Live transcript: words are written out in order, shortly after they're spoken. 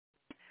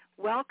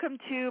Welcome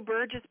to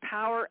Burge's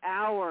Power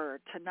Hour.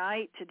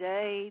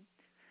 Today,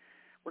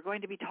 we're going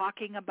to be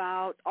talking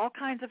about all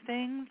kinds of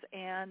things,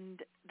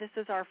 and this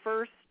is our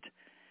first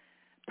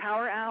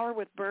Power Hour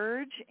with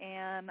Burge,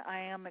 and I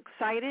am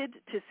excited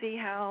to see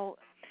how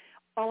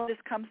all of this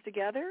comes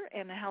together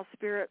and how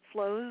Spirit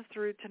flows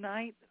through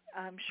tonight.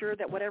 I'm sure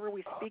that whatever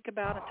we speak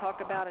about and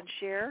talk about and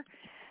share,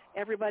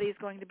 everybody's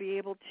going to be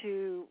able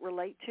to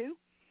relate to,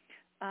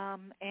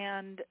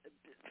 and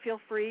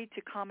feel free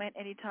to comment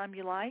anytime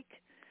you like.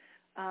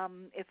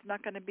 It's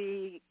not going to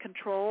be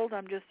controlled.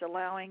 I'm just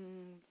allowing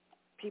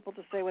people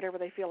to say whatever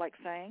they feel like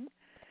saying,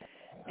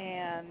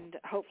 and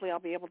hopefully I'll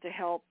be able to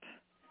help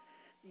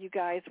you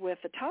guys with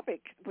the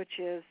topic, which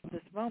is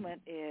this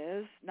moment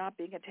is not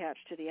being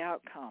attached to the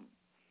outcome.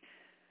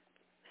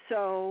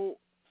 So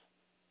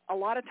a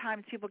lot of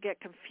times people get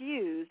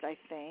confused, I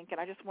think, and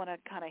I just want to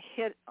kind of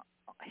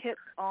hit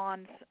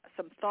on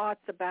some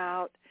thoughts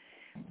about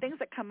things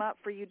that come up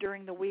for you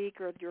during the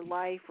week or your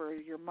life or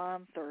your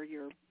month or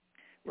your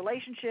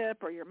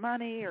relationship or your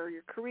money or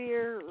your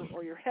career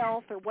or your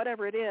health or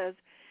whatever it is.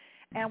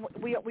 And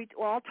we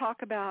all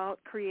talk about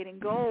creating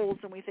goals,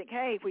 and we think,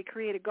 hey, if we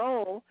create a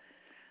goal,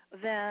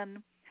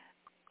 then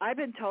I've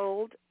been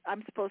told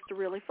I'm supposed to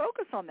really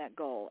focus on that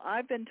goal.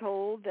 I've been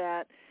told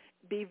that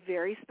be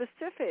very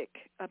specific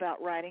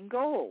about writing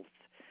goals,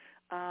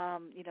 so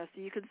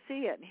you can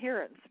see it and hear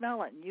it and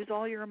smell it and use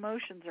all your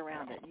emotions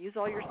around it and use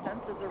all your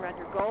senses around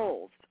your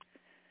goals.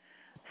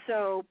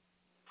 So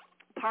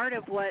part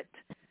of what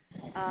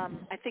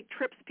I think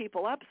trips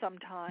people up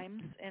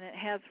sometimes, and it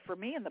has for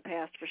me in the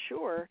past for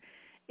sure,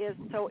 is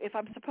so if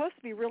I'm supposed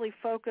to be really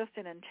focused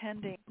and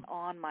intending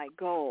on my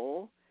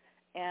goal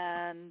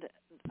and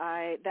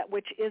that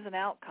which is an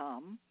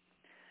outcome,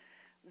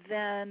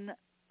 then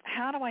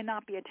how do I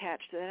not be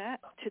attached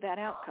to that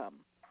outcome?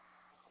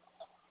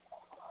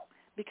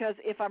 Because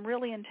if I'm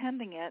really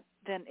intending it,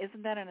 then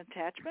isn't that an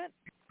attachment?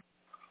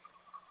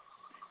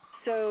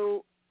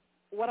 So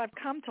what I've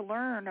come to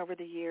learn over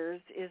the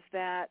years is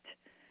that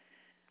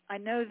I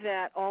know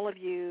that all of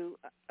you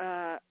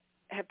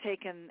have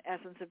taken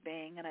Essence of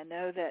Being, and I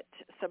know that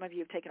some of you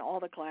have taken all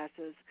the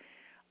classes,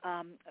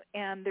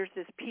 and there's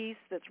this piece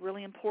that's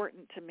really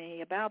important to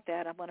me about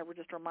that I want to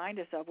just remind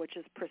us of, which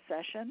is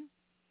precession,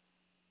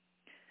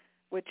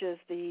 which is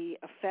the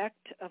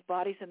effect of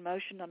bodies in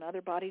motion on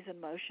other bodies in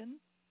motion,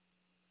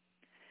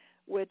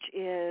 which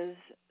is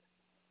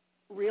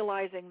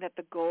realizing that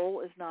the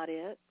goal is not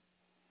it,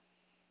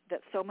 that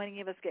so many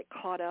of us get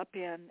caught up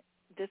in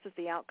this is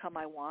the outcome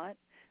I want,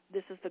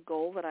 this is the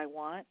goal that I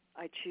want,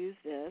 I choose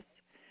this.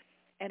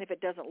 And if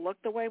it doesn't look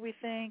the way we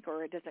think,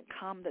 or it doesn't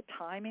come the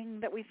timing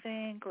that we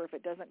think, or if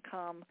it doesn't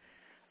come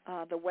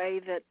the way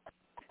that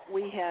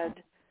we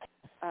had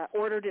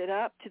ordered it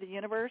up to the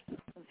universe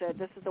and said,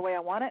 this is the way I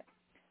want it,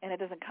 and it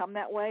doesn't come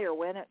that way or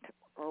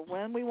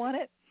when we want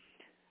it,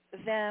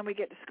 then we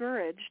get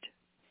discouraged.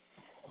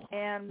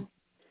 And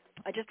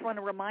I just want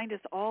to remind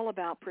us all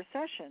about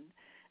precession,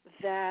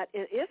 that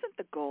it isn't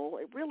the goal.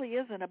 It really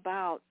isn't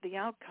about the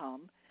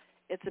outcome.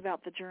 It's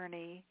about the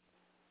journey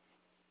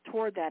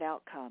toward that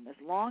outcome. As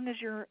long as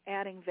you're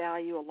adding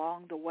value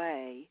along the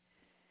way,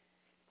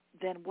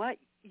 then what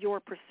your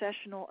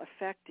processional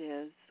effect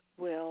is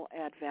will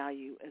add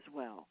value as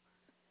well.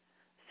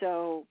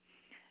 So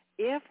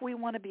if we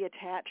want to be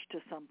attached to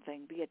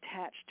something, be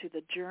attached to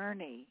the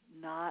journey,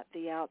 not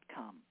the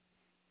outcome.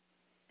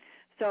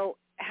 So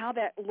how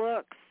that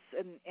looks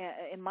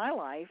in my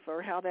life,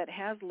 or how that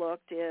has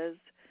looked, is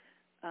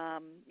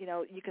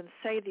you can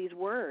say these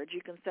words.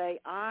 You can say,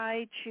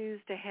 I choose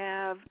to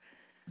have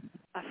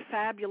a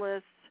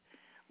fabulous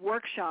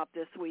workshop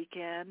this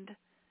weekend,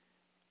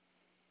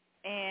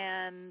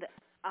 and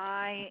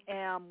I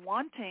am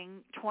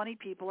wanting 20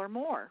 people or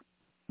more.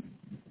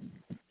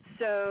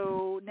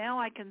 So now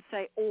I can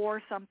say,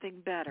 or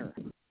something better.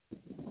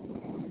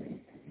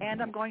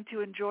 And I'm going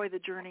to enjoy the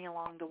journey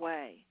along the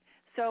way.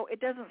 So it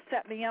doesn't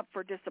set me up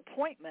for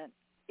disappointment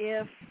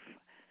if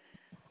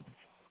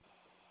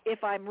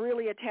I'm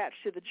really attached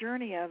to the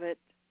journey of it,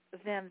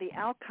 then the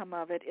outcome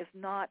of it is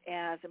not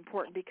as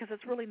important, because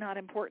it's really not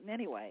important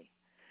anyway.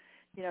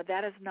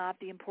 That is not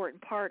the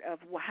important part of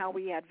how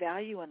we add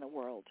value in the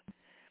world.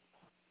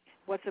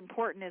 What's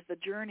important is the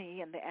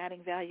journey and the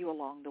adding value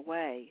along the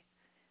way.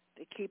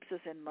 It keeps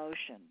us in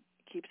motion.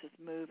 It keeps us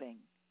moving.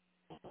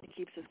 It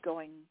keeps us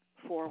going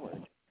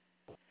forward.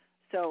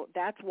 So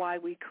that's why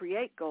we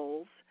create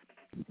goals,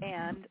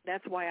 and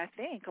that's why I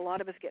think a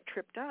lot of us get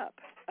tripped up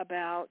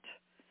about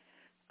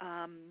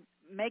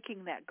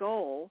making that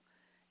goal,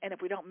 and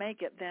if we don't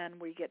make it, then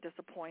we get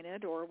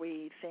disappointed, or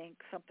we think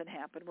something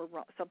happened,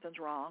 something's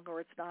wrong, or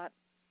it's not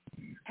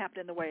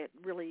happening the way it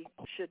really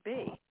should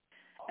be.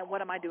 And what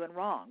am I doing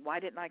wrong?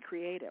 Why didn't I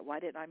create it? Why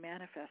didn't I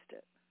manifest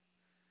it?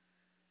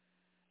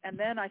 And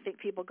then I think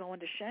people go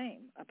into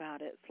shame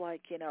about it. It's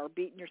like, or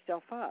beating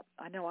yourself up.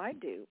 I know I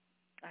do.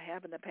 I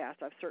have in the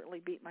past. I've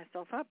certainly beat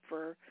myself up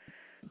for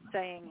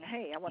saying,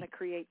 hey, I want to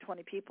create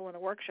 20 people in a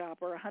workshop,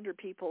 or 100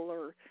 people,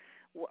 or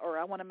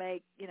I want to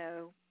make,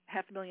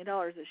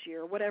 $500,000 this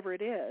year, or whatever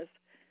it is.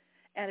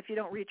 And if you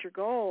don't reach your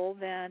goal,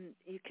 then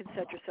you can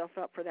set yourself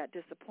up for that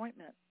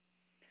disappointment.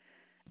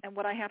 And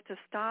what I have to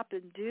stop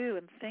and do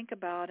and think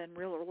about and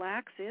really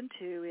relax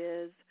into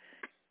is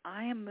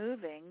I am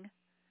moving,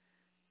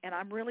 and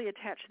I'm really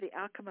attached to the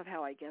outcome of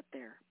how I get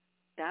there.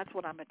 That's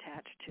what I'm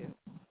attached to.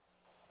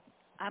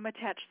 I'm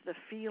attached to the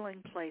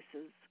feeling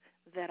places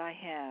that I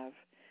have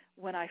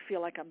when I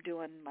feel like I'm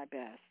doing my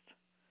best.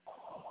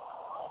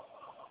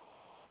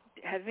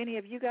 Have any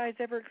of you guys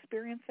ever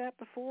experienced that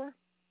before?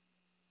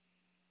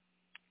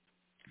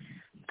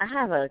 I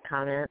have a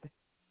comment.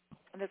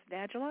 And that's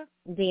Angela?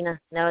 Dina.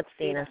 No, it's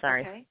Dina,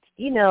 sorry. Okay.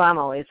 You know I'm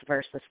always the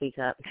first to speak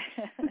up.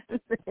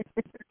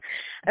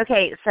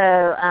 Okay,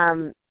 so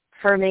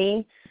for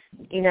me,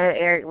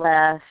 Eric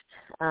left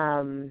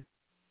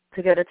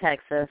to go to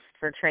Texas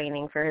for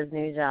training for his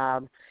new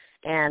job,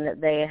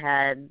 and they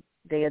had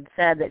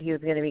said that he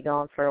was going to be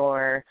gone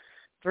for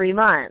 3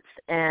 months.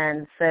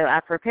 And so I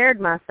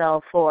prepared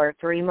myself for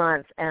 3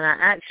 months, and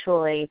I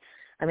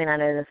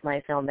know this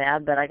might sound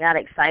bad, but I got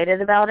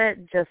excited about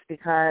it just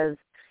because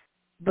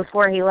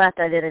before he left,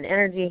 I did an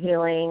energy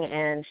healing,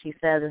 and she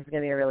said this is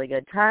going to be a really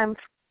good time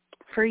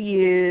for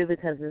you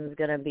because this is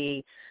going to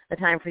be a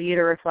time for you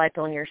to reflect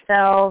on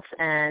yourself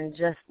and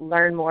just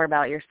learn more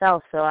about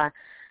yourself.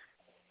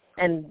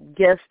 And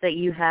gifts that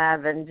you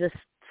have and just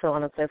so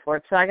on and so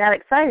forth. So I got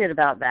excited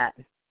about that.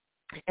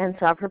 And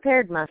so I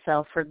prepared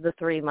myself for the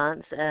 3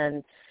 months,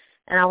 and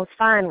I was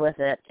fine with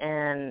it.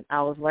 And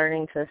I was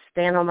learning to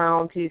stand on my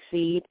own 2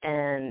 feet,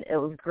 and it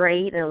was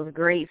great. And it was a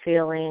great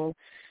feeling.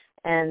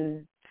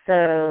 And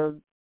so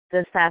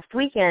this past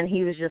weekend,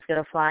 he was just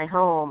going to fly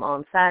home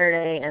on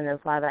Saturday and then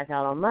fly back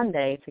out on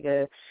Monday to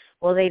go.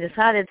 Well, they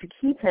decided to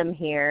keep him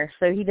here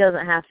so he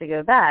doesn't have to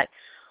go back.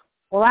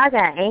 Well, I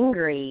got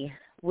angry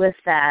with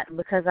that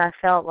because I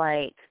felt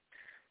like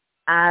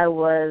I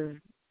was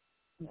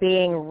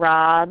being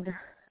robbed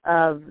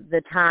of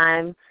the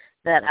time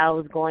that I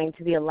was going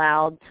to be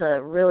allowed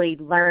to really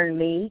learn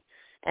me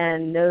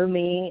and know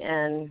me,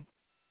 and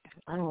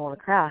I don't want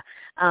to cry.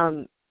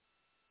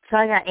 So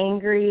I got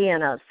angry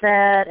and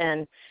upset,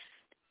 and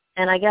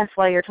I guess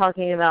while you're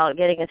talking about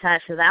getting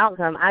attached to the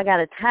outcome, I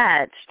got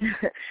attached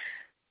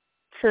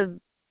to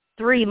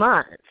 3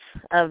 months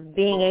of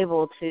being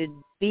able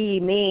to be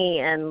me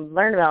and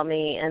learn about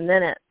me, and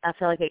then I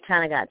feel like it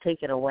kind of got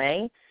taken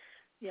away.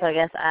 Yeah. So I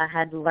guess I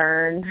had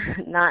learned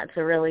not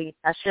to really,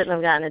 I shouldn't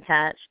have gotten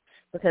attached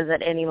because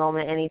at any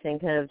moment anything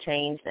could have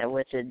changed, at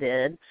which it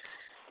did.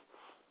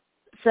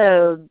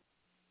 So,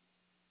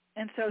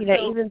 and so, in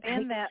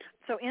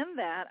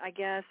that, I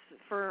guess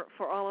for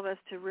all of us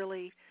to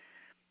really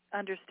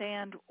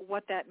understand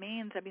what that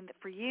means, I mean,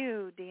 for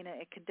you, Dina,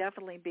 it could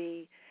definitely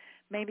be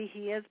maybe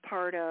he is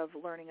part of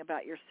learning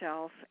about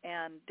yourself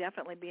and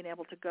definitely being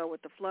able to go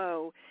with the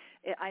flow.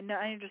 I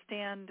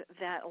understand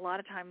that a lot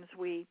of times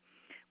we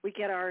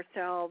get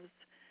ourselves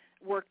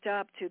worked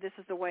up to this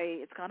is the way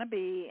it's going to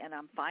be, and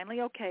I'm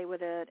finally okay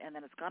with it, and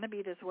then it's going to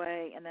be this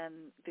way, and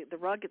then the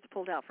rug gets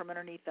pulled out from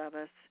underneath of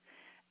us,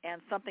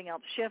 and something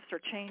else shifts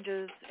or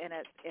changes, and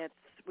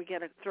we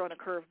get thrown a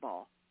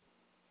curveball.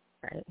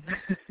 Right.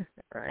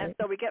 Right. And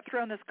so we get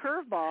thrown this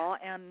curveball,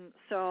 and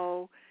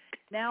so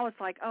now it's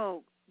like,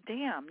 oh,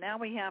 damn, now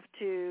I have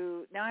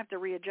to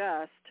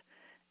readjust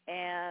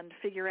and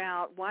figure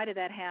out why did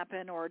that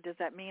happen, or does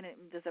it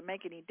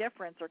make any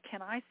difference, or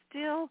can I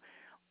still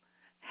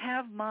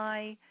have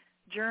my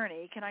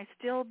journey? Can I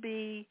still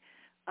be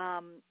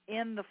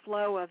in the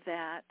flow of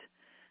that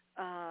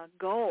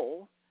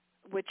goal,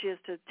 which is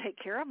to take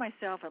care of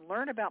myself and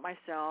learn about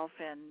myself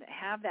and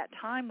have that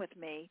time with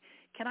me?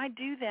 Can I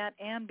do that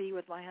and be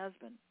with my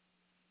husband?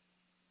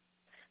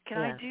 Can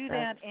I do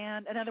that?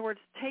 And in other words,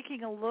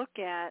 taking a look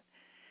at,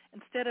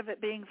 instead of it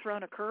being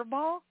thrown a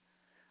curveball,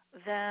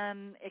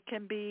 then it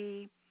can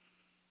be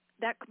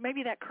that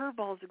maybe that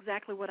curveball is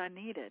exactly what I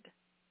needed.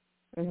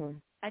 Mm-hmm.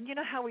 And you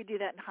know how we do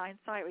that in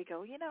hindsight? We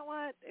go, you know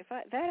what? If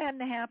that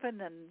hadn't happened,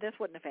 then this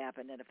wouldn't have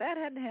happened. And if that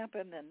hadn't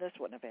happened, then this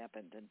wouldn't have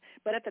happened.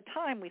 But at the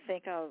time, we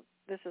think, oh,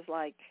 this is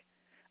like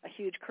a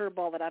huge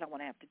curveball that I don't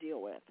want to have to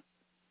deal with.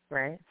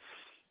 Right.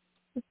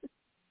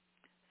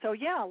 So,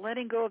 yeah,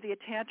 letting go of the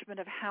attachment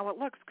of how it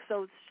looks.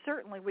 So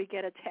certainly we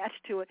get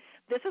attached to it.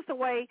 This is the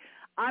way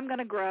I'm going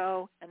to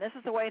grow, and this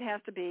is the way it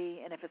has to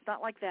be. And if it's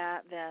not like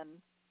that, then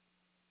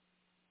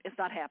it's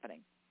not happening.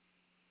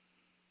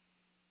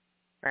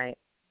 Right.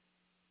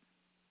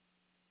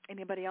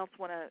 Anybody else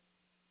want to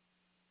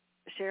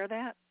share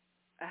that,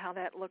 how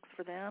that looks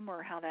for them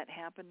or how that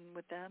happened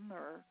with them,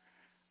 or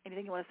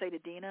anything you want to say to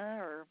Dina?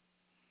 Or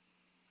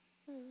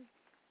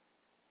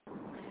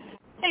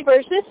Hey,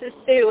 Bruce, this is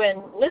Sue,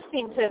 and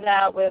listening to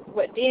that with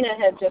what Dina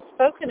had just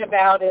spoken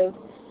about is,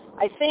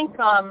 I think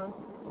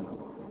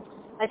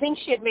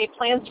she had made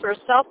plans for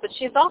herself, but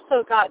she's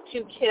also got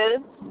 2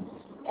 kids,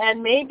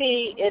 and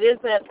maybe it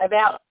isn't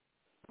about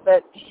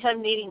but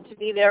him needing to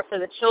be there for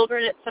the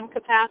children at some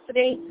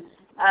capacity.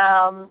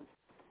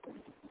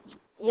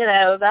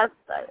 That's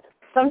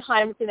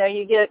sometimes,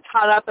 you get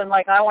caught up in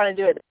like, I want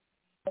to do it,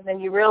 and then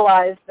you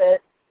realize that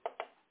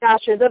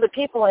gosh, there's other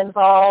people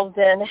involved,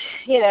 and,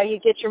 you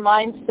get your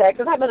mind set.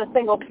 Because I've been a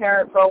single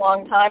parent for a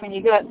long time, and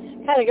you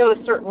kind of go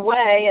a certain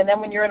way, and then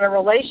when you're in a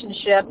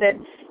relationship,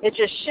 it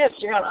just shifts.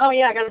 You're going, oh,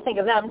 yeah, I got to think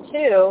of them,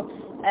 too.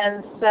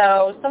 And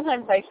so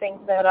sometimes I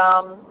think that,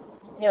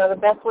 the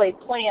best laid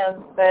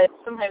plans, but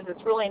sometimes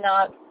it's really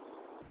not,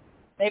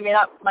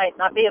 might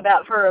not be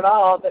about her at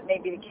all, but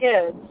maybe the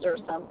kids or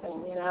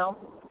something,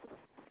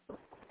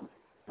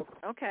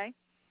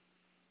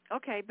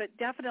 Okay, but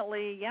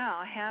definitely,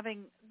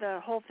 having the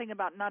whole thing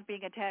about not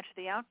being attached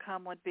to the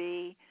outcome would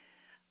be,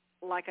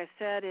 like I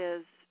said,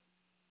 is,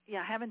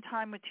 having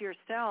time with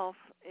yourself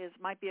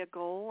might be a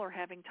goal, or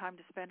having time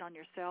to spend on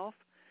yourself.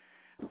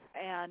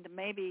 And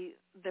maybe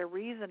the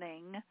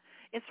reasoning,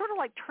 it's sort of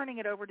like turning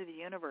it over to the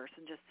universe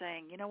and just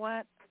saying, you know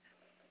what,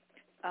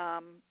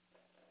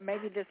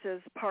 maybe this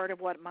is part of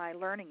what my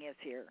learning is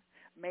here.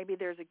 Maybe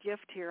there's a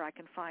gift here I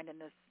can find in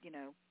this,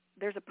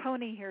 there's a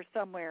pony here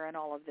somewhere in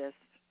all of this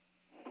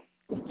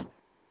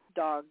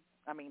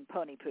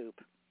pony poop.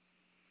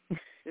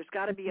 There's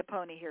got to be a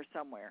pony here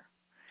somewhere,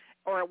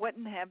 or it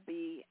wouldn't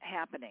be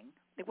happening.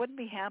 It wouldn't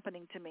be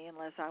happening to me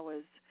unless I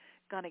was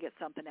going to get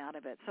something out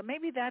of it. So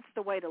maybe that's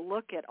the way to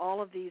look at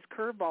all of these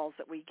curveballs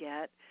that we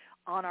get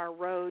on our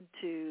road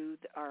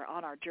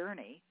on our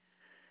journey,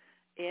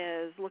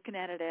 is looking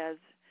at it as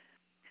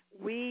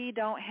we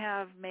don't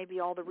have maybe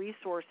all the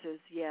resources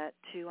yet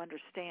to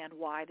understand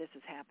why this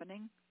is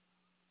happening.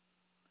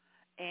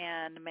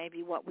 And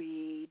maybe what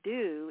we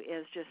do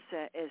is just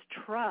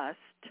trust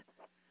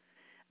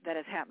that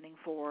it's happening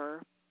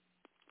for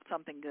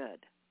something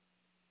good.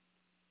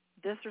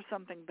 This or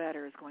something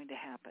better is going to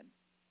happen.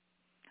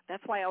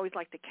 That's why I always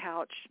like to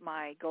couch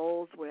my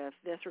goals with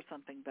this or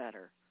something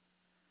better.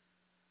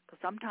 Because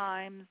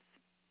sometimes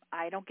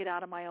I don't get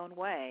out of my own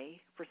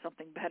way for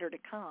something better to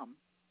come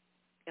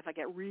if I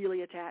get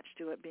really attached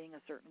to it being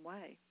a certain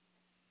way.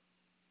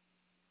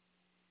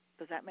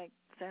 Does that make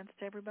sense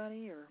to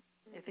everybody, or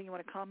anything you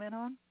want to comment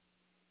on?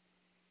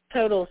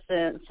 Total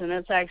sense, and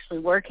it's actually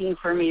working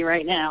for me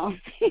right now.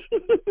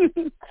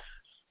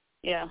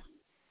 Yeah.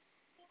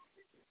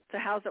 So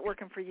how's it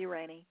working for you,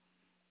 Rainey?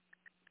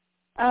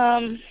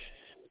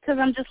 Because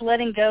I'm just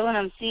letting go, and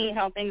I'm seeing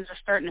how things are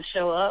starting to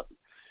show up,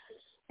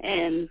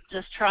 and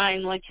just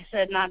trying, like you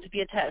said, not to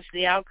be attached to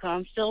the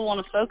outcome. Still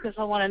want to focus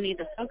on what I need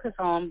to focus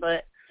on,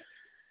 but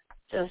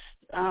just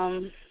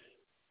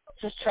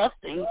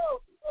trusting.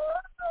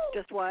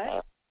 Just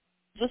what?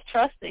 Just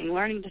trusting,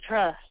 learning to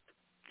trust.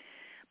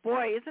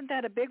 Boy, isn't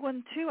that a big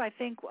one, too? I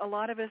think a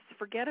lot of us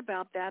forget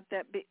about that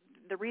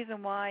the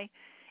reason why,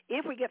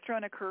 if we get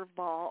thrown a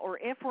curveball, or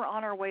if we're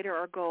on our way to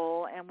our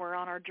goal and we're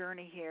on our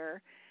journey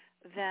here,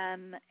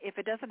 then if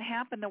it doesn't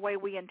happen the way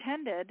we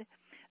intended,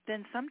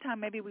 then sometime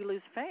maybe we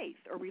lose faith,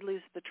 or we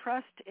lose the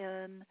trust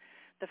in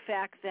the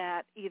fact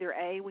that either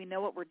A, we know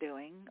what we're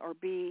doing, or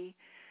B,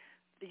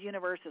 the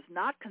universe is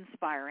not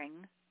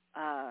conspiring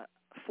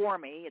for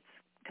me, it's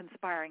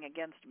conspiring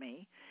against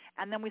me,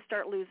 and then we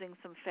start losing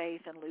some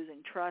faith and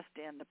losing trust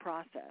in the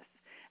process.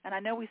 And I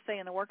know we say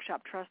in the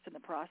workshop, trust in the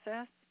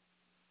process,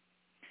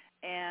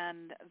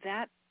 and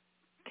that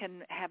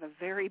can have a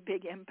very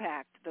big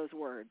impact, those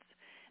words.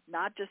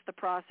 Not just the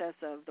process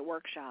of the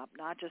workshop,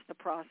 not just the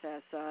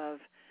process of,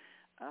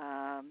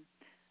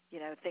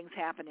 things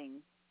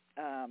happening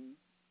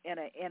in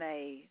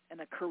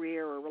a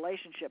career or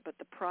relationship, but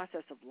the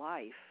process of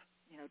life.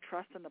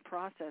 Trust in the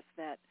process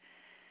that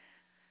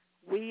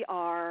we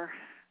are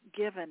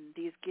given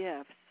these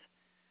gifts.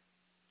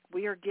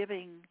 We are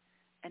giving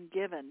and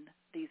given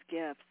these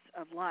gifts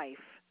of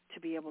life to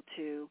be able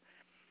to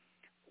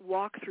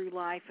walk through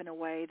life in a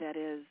way that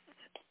is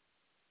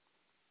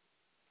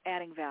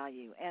adding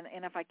value. And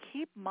if I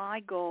keep my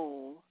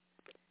goal,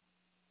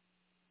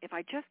 if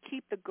I just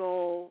keep the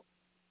goal,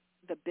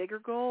 the bigger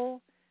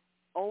goal,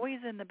 always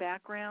in the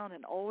background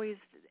and always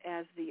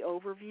as the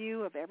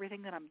overview of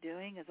everything that I'm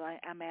doing as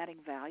I'm adding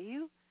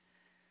value,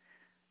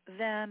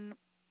 then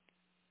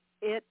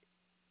it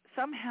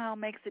somehow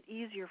makes it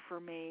easier for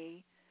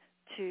me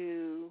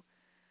to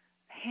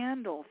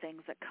handle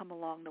things that come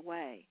along the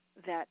way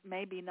that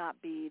maybe not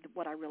be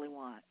what I really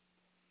want.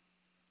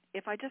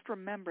 If I just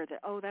remember that,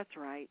 oh, that's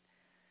right,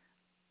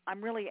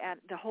 I'm really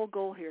the whole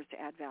goal here is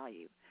to add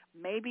value.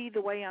 Maybe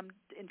the way I'm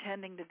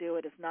intending to do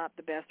it is not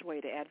the best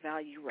way to add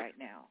value right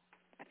now.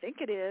 I think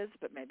it is,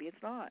 but maybe it's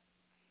not.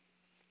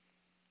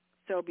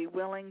 So be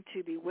willing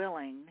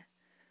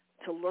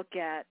to look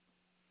at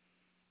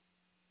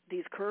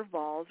these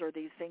curveballs or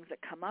these things that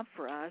come up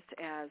for us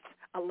as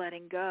a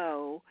letting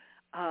go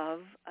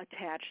of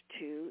attached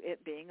to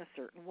it being a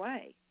certain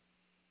way.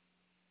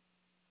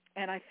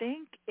 And I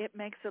think it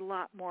makes a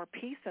lot more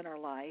peace in our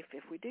life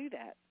if we do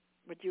that.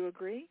 Would you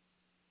agree?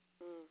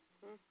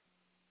 Mm-hmm.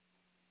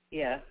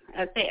 Yeah,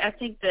 I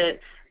think that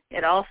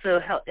it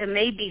also it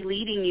may be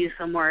leading you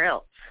somewhere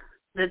else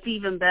that's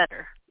even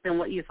better than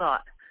what you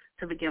thought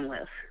to begin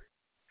with.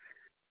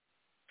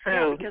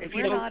 So if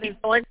you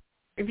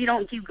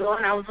don't keep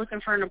going, I was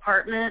looking for an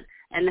apartment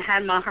and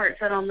had my heart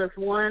set on this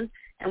one,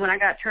 and when I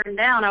got turned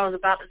down, I was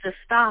about to just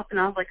stop, and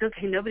I was like,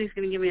 okay, nobody's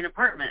going to give me an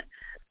apartment.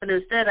 But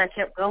instead, I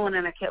kept going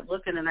and I kept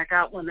looking, and I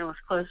got one that was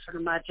closer to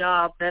my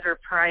job, better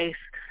price,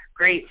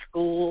 great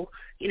school,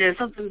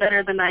 something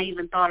better than I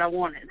even thought I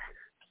wanted.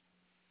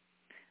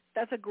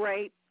 That's a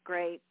great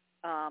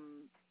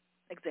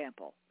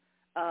example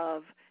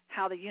of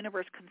how the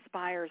universe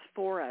conspires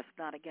for us,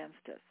 not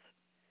against us.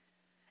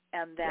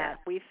 And that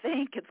we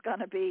think it's going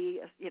to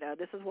be,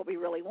 this is what we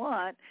really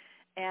want.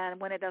 And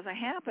when it doesn't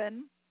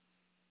happen,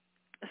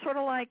 sort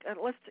of like,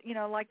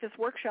 like this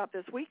workshop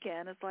this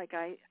weekend, it's like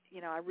I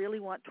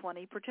really want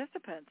 20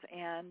 participants.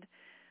 And,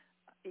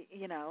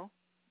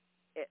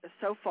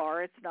 so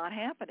far it's not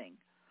happening.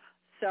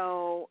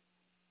 So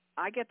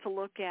I get to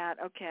look at,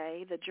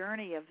 okay, the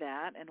journey of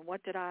that and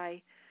what did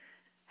I,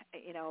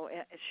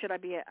 should I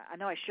be, I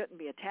know I shouldn't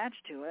be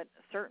attached to it,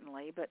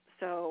 certainly, but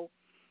so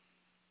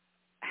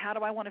how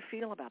do I want to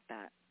feel about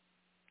that?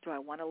 Do I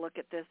want to look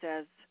at this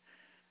as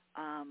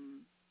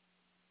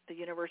the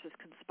universe is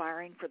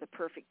conspiring for the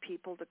perfect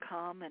people to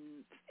come and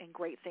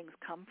great things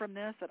come from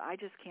this that I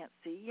just can't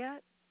see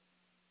yet?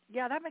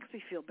 Yeah, that makes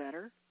me feel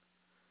better.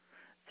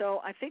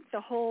 So I think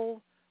the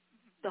whole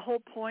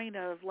point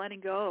of letting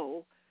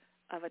go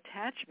of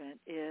attachment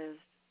is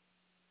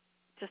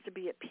just to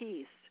be at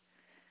peace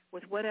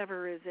with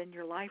whatever is in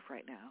your life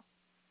right now,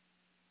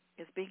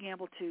 is being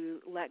able to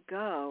let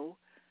go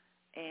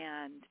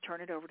and turn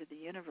it over to the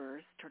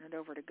universe, turn it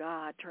over to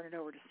God, turn it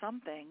over to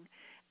something,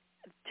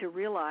 to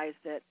realize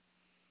that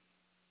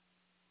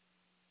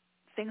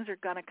things are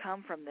going to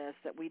come from this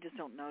that we just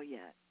don't know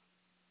yet.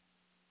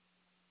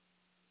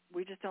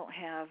 We just don't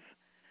have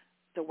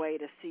the way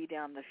to see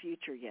down the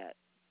future yet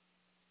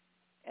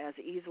as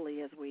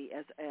easily as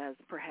as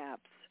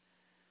perhaps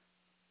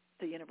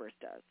the universe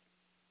does.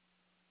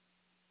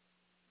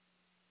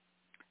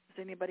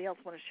 Does anybody else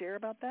want to share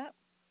about that?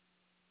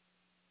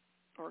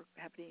 Or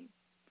have any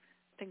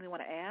things they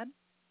want to add?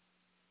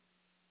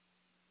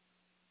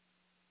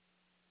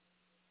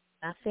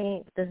 I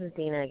think, this is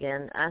Dina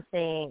again, I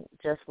think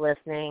just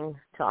listening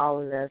to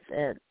all of this,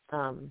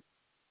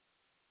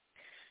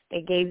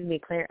 it gave me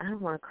clear. I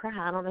don't want to cry.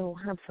 I don't know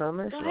why I'm so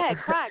emotional. Go ahead,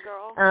 cry,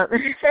 girl. There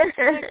you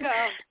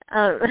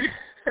go.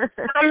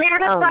 I'm here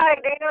to cry.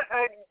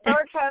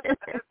 George has an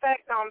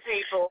effect on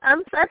people.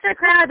 I'm such a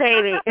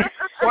crybaby.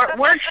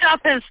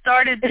 Workshop has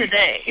started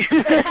today.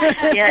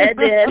 Yeah, it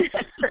did.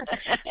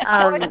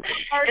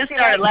 It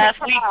started last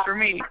week for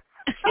me.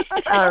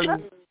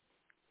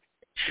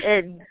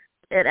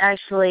 It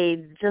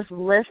actually, just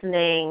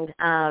listening,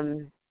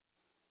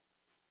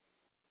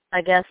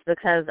 I guess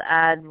because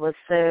I was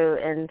so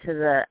into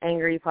the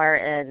angry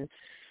part, and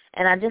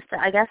I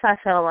guess I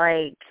felt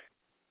like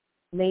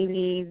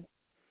maybe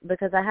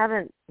because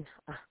I'm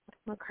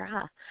gonna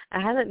cry.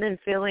 I haven't been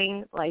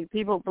feeling like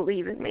people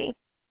believe in me.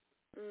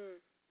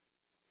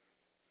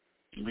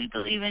 We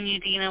believe in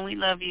you, Dina. We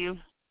love you.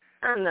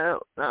 I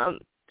know.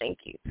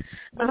 Thank you.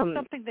 But it's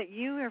something that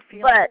you are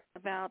feeling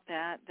about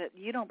that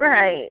you don't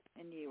believe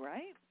in you,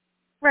 right?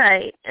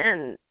 Right.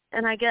 And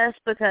I guess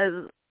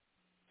because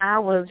I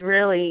was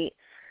really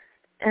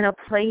in a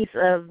place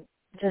of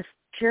just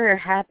pure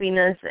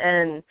happiness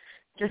and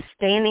just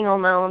standing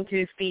on my own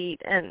 2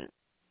 feet, and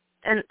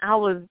I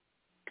was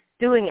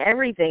doing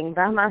everything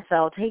by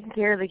myself, taking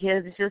care of the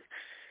kids,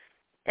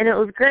 and it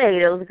was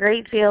great. It was a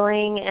great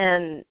feeling,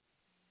 and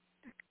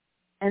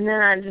then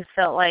I just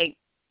felt like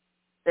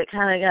it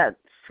kind of got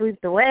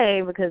swept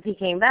away because he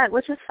came back,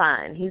 which is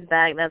fine. He's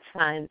back, that's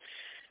fine.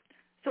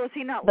 So is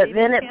he not But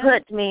leaving then it again?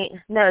 put me,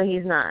 no,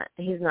 he's not.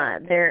 He's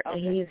not.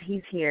 Okay.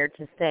 He's here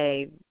to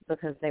stay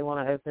because they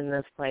want to open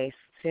this place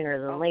sooner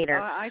than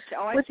later,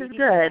 which is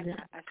good.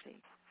 I see.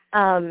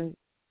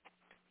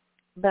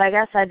 But I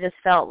guess I just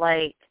felt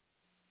like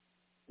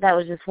that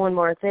was just one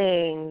more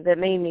thing that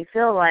made me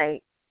feel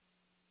like,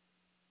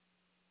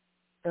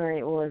 all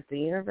right, well, is the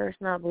universe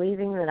not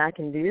believing that I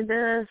can do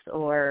this?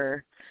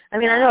 Or, I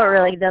mean, I know it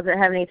really doesn't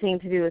have anything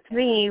to do with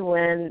me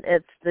when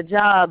it's the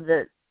job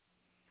that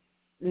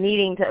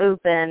needing to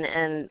open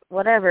and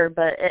whatever,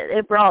 but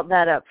it brought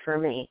that up for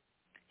me.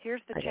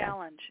 Here's the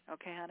challenge,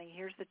 okay, honey?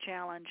 Here's the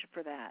challenge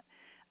for that,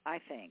 I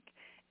think,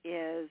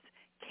 is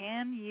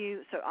can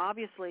you, so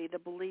obviously the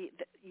belief,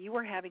 you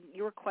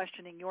were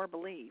questioning your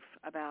belief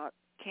about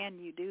can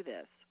you do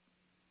this?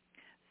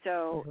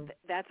 So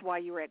that's why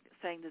you were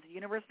saying, does the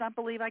universe not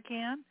believe I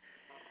can?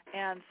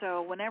 And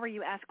so whenever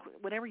you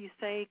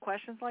say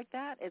questions like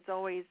that, it's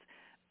always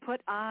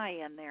put I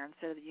in there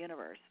instead of the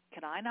universe.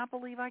 Can I not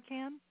believe I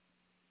can?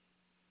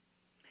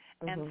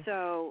 And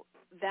so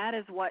that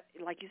is what,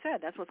 like you said,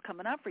 that's what's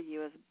coming up for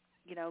you is,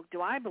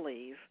 do I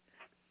believe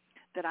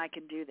that I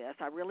can do this?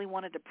 I really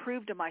wanted to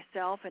prove to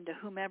myself and to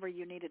whomever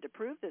you needed to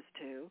prove this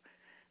to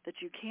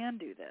that you can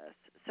do this.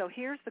 So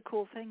here's the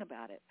cool thing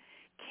about it.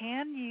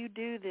 Can you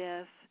do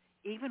this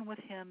even with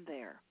him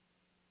there?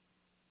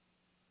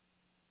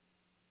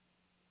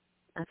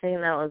 I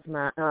think that was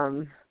my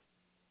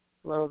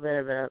little bit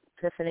of an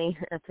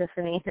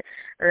epiphany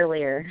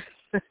earlier.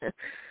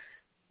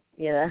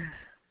 Yeah.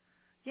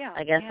 Yeah.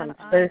 I guess I'm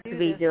supposed to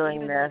be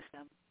doing this.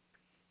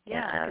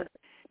 Yeah.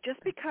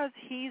 just because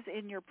he's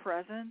in your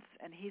presence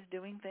and he's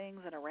doing things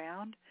and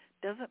around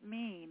doesn't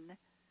mean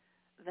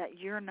that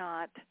you're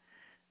not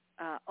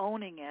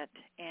owning it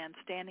and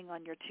standing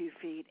on your 2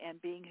 feet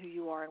and being who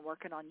you are and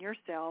working on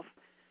yourself.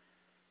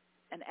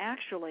 And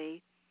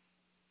actually,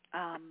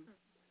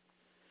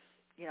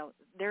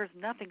 there's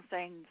nothing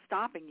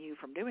stopping you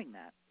from doing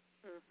that.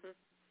 Mm-hmm.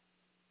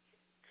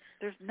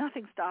 There's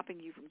nothing stopping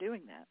you from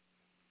doing that.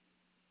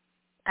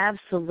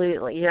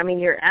 Absolutely. I mean,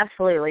 you're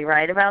absolutely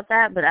right about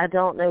that, but I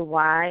don't know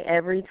why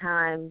every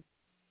time,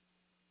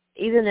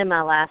 even in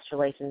my last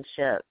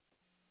relationship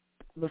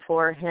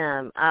before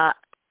him, I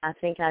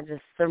think I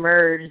just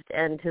submerged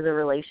into the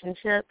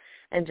relationship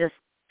and just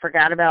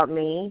forgot about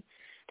me.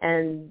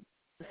 And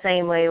the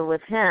same way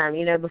with him,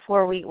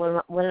 before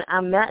when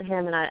I met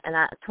him and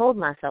I told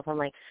myself, I'm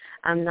like,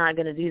 I'm not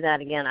going to do that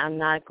again. I'm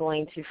not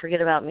going to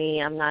forget about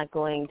me. I'm not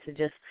going to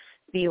just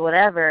be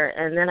whatever.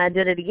 And then I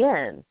did it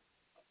again.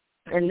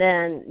 And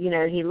then,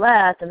 he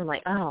left, and I'm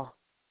like, oh,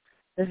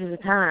 this is the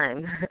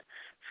time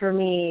for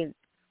me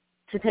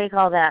to take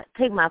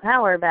my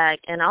power back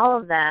and all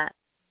of that.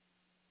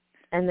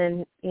 And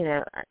then,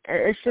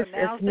 it's just,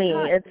 it's me.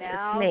 It's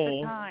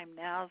me.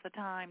 Now's the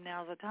time.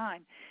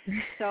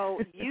 So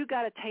you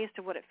got a taste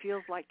of what it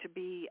feels like to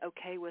be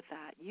okay with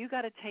that. You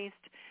got a taste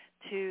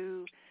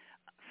to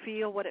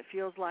feel what it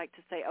feels like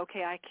to say,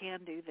 okay, I can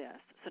do this.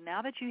 So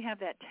now that you have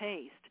that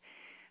taste,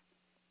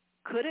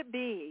 could it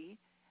be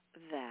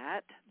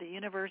that the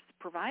universe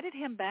provided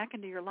him back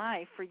into your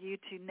life for you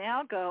to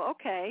now go,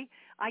 okay,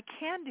 I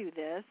can do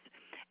this,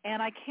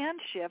 and I can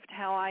shift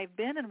how I've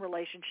been in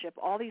relationship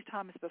all these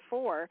times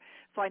before,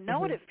 so I know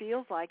what it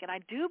feels like, and I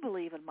do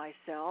believe in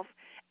myself,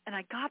 and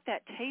I got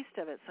that taste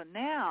of it. So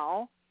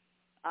now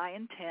I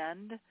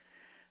intend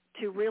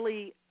to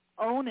really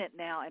own it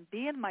now and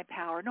be in my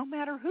power no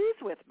matter who's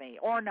with me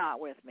or not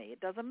with me. It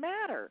doesn't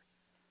matter.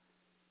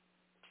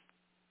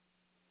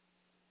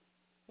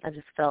 I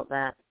just felt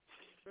that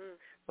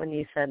when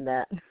you said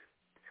that.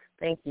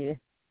 Thank you.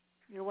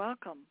 You're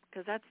welcome,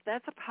 because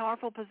that's a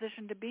powerful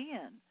position to be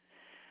in,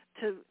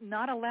 to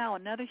not allow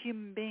another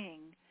human being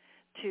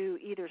to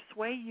either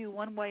sway you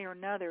one way or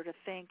another to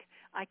think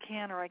I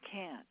can or I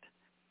can't,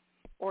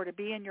 or to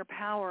be in your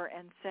power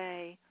and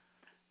say,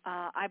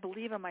 I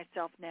believe in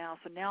myself now,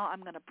 so now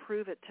I'm going to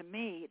prove it to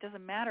me. It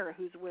doesn't matter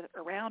who's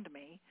around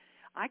me.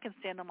 I can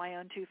stand on my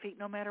own 2 feet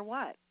no matter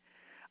what.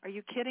 Are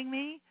you kidding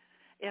me?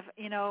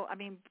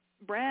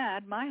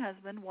 Brad, my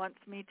husband, wants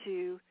me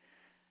to,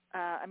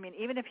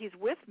 even if he's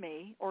with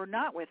me or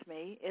not with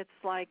me, it's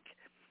like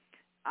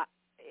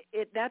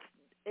that's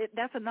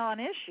a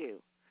non-issue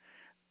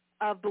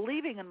of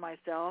believing in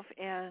myself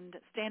and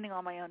standing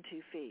on my own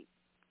 2 feet.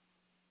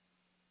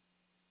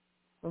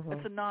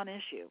 It's a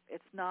non-issue.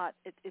 It's not.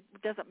 It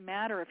doesn't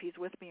matter if he's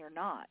with me or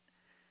not.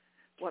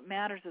 What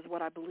matters is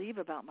what I believe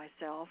about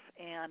myself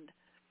and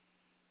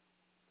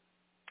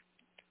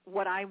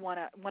what I want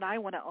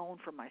to own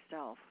for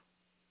myself.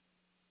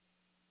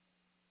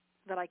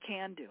 That I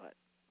can do it.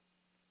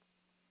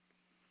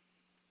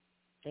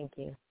 Thank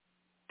you.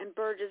 And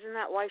Burge, isn't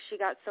that why she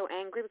got so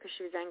angry? Because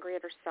she was angry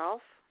at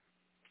herself?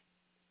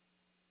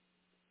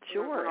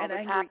 Sure, and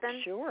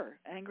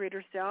angry at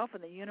herself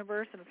and the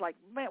universe, and it's like,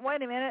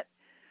 wait a minute,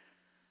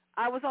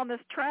 I was on this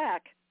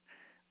track.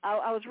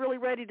 I was really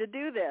ready to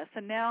do this,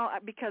 and now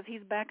because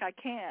he's back, I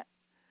can't.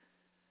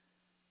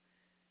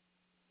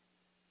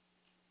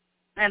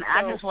 And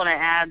I just want to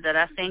add that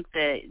I think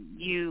that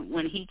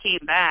when he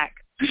came back,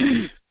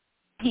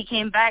 he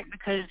came back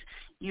because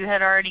you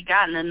had already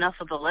gotten enough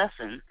of the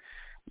lesson.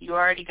 You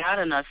already got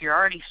enough. You're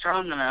already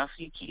strong enough.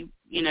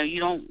 You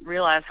don't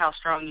realize how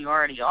strong you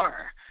already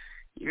are.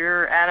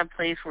 You're at a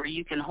place where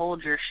you can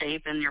hold your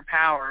shape and your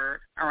power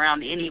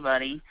around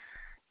anybody,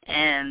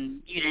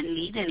 and you didn't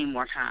need any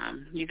more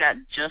time. You got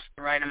just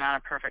the right amount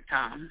of perfect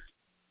time.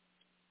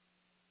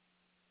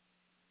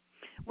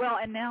 Well,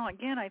 and now,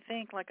 again, I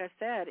think, like I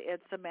said,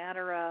 it's a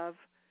matter of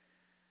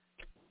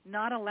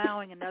not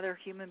allowing another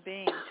human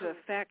being to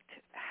affect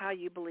how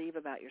you believe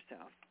about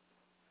yourself.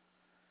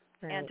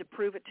 Right. And to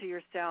prove it to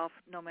yourself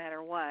no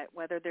matter what,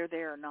 whether they're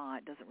there or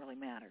not, doesn't really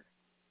matter.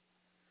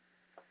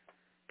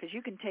 Because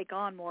you can take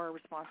on more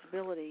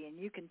responsibility and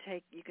you can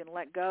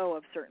let go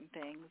of certain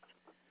things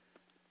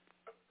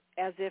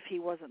as if he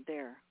wasn't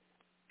there.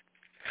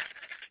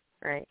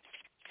 Right.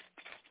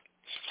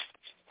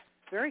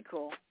 Very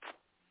cool.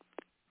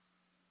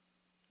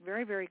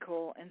 Very, very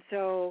cool. And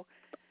so,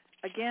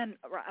 again,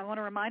 I want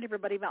to remind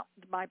everybody about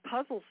my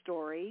puzzle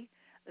story,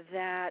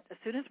 that as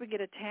soon as we get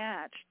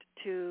attached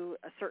to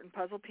a certain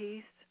puzzle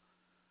piece,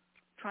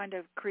 trying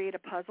to create a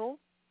puzzle,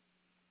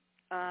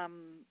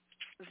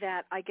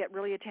 that I get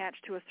really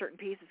attached to a certain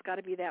piece. It's got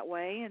to be that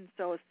way. And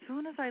so as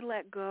soon as I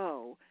let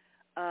go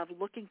of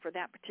looking for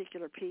that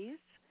particular piece,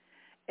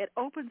 it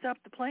opens up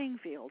the playing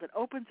field. It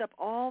opens up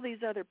all these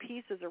other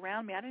pieces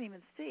around me I didn't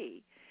even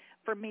see,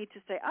 for me to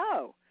say,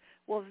 oh,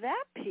 well,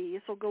 that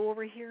piece will go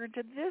over here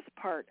into this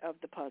part of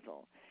the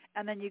puzzle.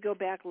 And then you go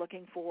back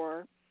looking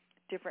for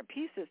different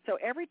pieces. So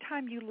every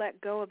time you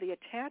let go of the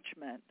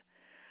attachment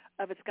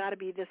of it's got to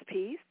be this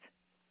piece,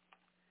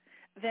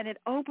 then it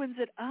opens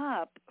it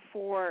up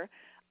for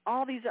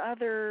all these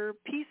other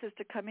pieces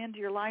to come into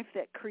your life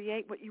that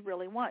create what you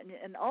really want.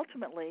 And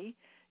ultimately,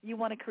 you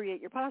want to create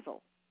your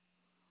puzzle.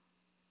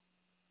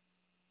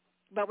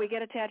 But we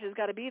get attached, it's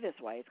got to be this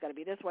way, it's got to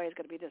be this way, it's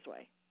got to be this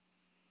way.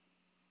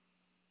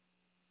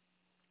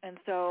 And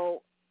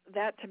so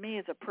that, to me,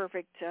 is a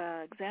perfect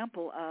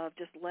example of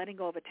just letting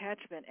go of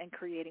attachment and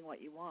creating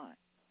what you want.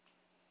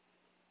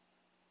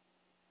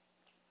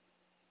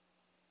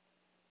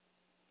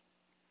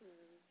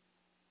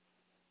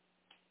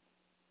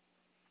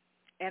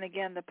 And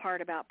again, the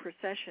part about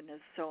procession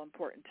is so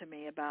important to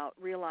me, about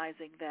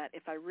realizing that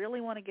if I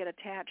really want to get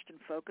attached and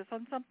focus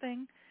on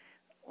something,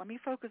 let me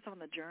focus on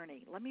the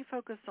journey. Let me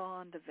focus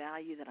on the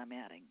value that I'm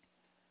adding.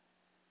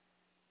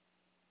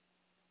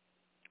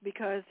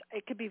 Because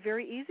it could be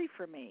very easy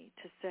for me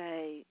to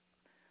say,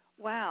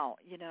 wow,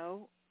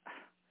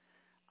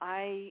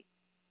 I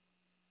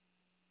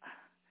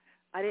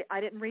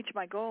didn't reach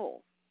my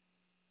goal.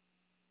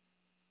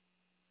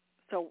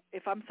 So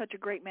if I'm such a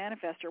great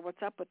manifester,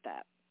 what's up with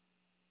that?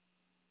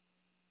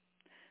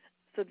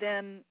 So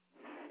then,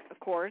 of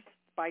course,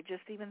 by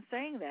just even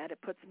saying that, it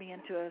puts me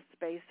into a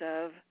space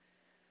of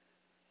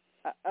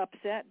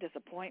upset,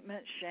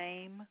 disappointment,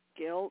 shame,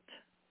 guilt.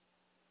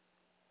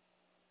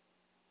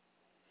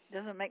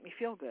 Doesn't make me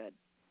feel good.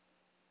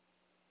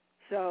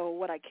 So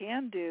what I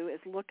can do is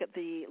look at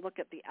the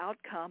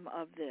outcome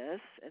of this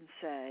and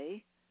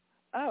say,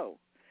 oh,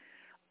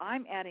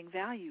 I'm adding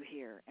value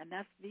here, and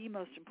that's the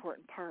most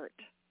important part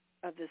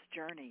of this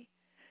journey,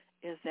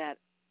 is that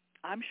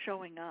I'm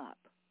showing up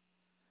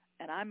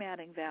and I'm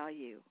adding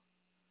value.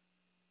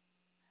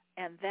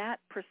 And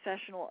that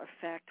processional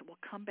effect will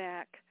come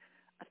back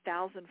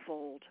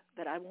 1,000-fold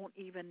that I won't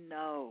even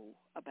know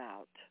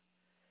about.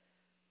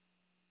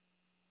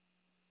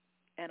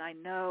 And I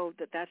know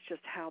that that's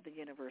just how the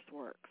universe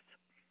works.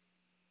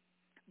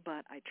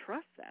 But I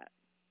trust that.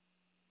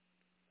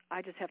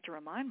 I just have to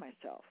remind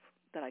myself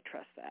that I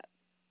trust that.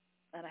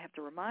 And I have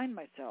to remind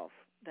myself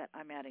that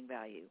I'm adding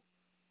value.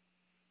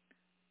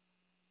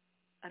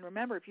 And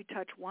remember, if you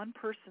touch one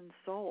person's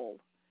soul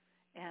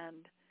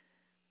and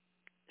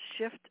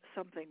shift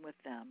something with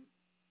them,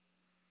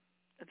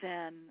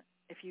 then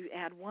if you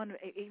add one,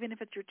 even if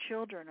it's your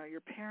children or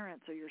your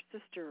parents or your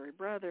sister or your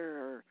brother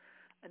or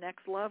an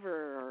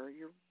ex-lover or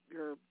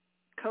your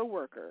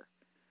coworker,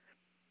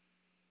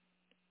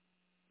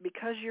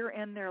 because you're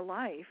in their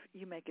life,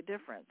 you make a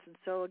difference. And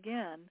so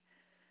again,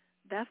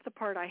 that's the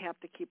part I have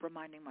to keep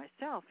reminding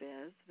myself,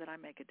 is that I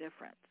make a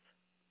difference.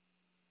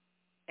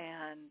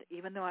 And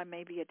even though I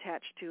may be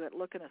attached to it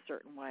looking a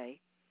certain way,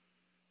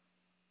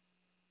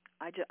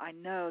 I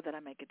know that I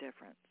make a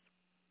difference.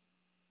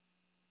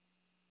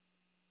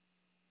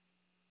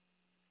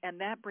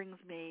 And that brings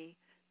me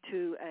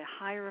to a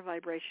higher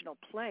vibrational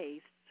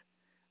place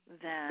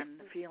than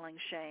feeling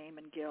shame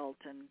and guilt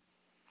and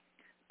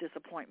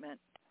disappointment.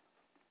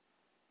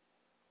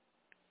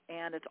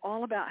 And it's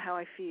all about how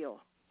I feel.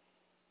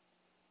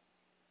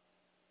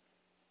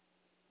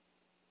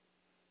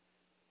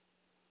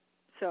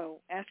 So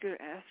ask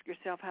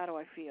yourself, how do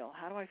I feel?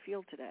 How do I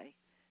feel today?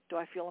 Do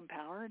I feel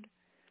empowered?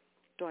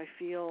 Do I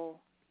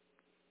feel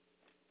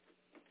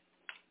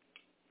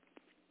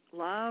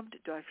loved?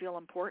 Do I feel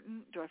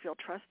important? Do I feel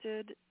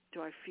trusted?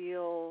 Do I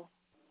feel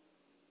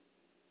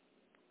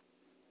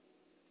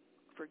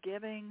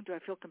forgiving? Do I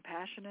feel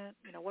compassionate?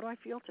 What do I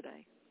feel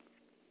today?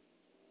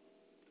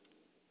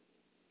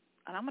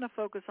 And I'm going to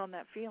focus on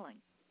that feeling.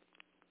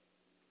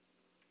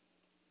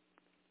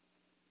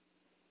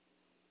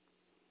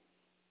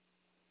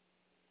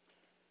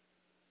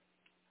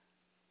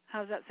 How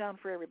does that sound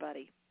for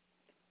everybody?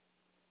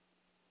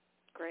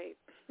 Great.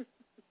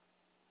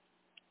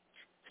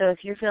 So if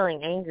you're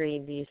feeling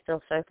angry, do you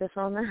still focus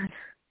on that?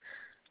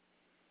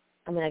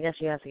 I mean, I guess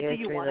you have to go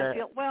through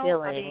the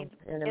feeling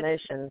and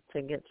emotions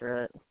to get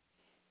through it.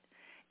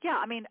 Yeah,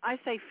 I mean, I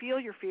say feel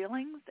your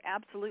feelings.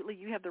 Absolutely,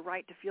 you have the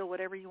right to feel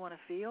whatever you want to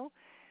feel,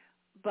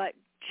 but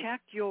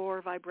check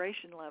your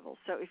vibration level.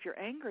 So if you're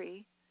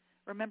angry,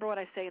 remember what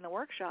I say in the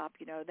workshop,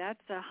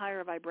 that's a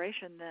higher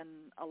vibration than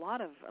a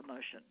lot of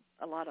emotion,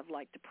 a lot of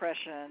like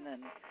depression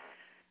and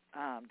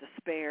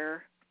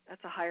despair.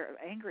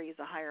 Angry is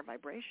a higher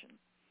vibration.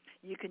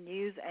 You can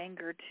use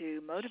anger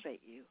to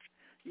motivate you.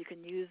 You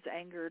can use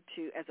anger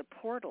as a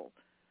portal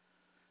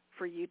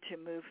for you to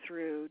move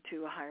through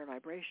to a higher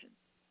vibration.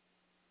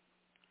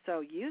 So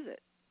use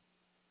it.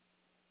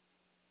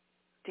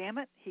 Damn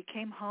it, he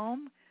came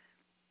home,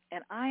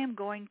 and I am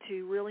going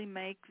to really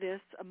make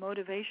this a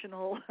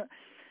motivational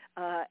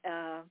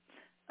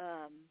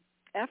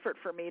effort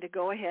for me to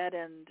go ahead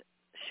and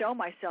show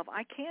myself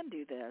I can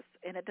do this,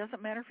 and it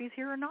doesn't matter if he's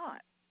here or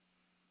not.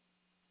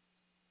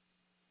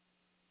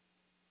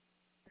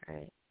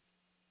 Right.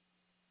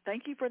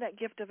 Thank you for that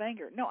gift of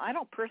anger. No, I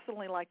don't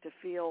personally like to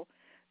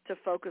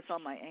focus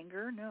on my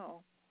anger,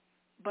 no.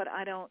 But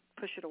I don't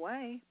push it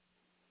away.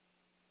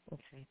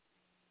 Okay.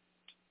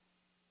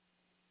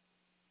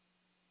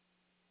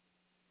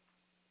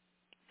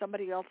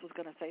 Somebody else was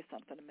going to say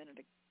something a minute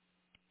ago.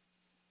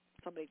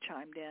 Somebody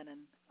chimed in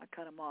and I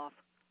cut him off.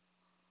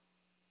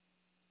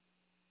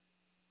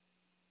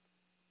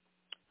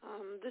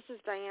 This is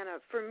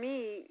Diana. For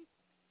me,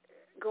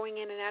 going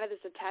in and out of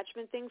this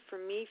attachment thing, for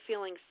me,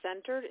 feeling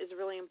centered is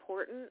really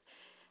important.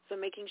 So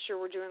making sure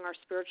we're doing our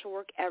spiritual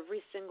work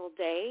every single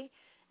day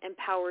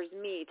empowers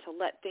me to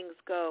let things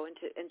go and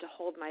to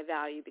hold my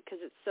value, because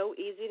it's so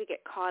easy to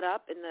get caught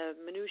up in the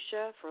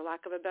minutia, for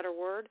lack of a better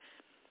word,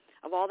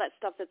 of all that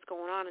stuff that's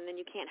going on, and then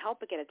you can't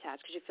help but get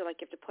attached because you feel like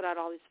you have to put out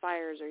all these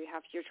fires, or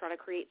you're trying to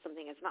create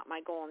something. It's not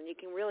my goal, and you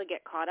can really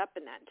get caught up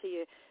in that until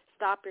you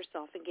stop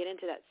yourself and get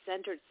into that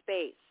centered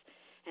space.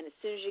 And as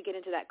soon as you get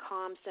into that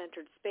calm,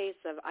 centered space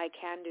of I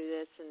can do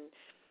this, and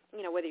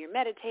whether you're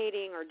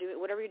meditating or doing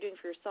whatever you're doing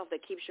for yourself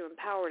that keeps you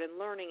empowered and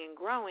learning and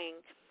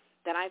growing,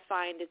 then I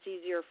find it's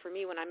easier for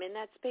me when I'm in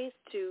that space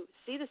to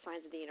see the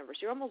signs of the universe.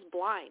 You're almost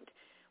blind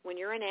when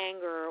you're in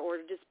anger or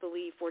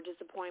disbelief or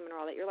disappointment or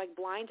all that. You're like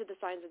blind to the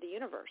signs of the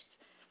universe.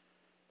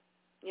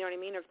 You know what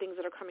I mean? Of things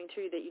that are coming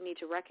to you that you need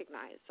to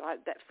recognize. So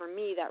that for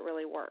me, that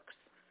really works.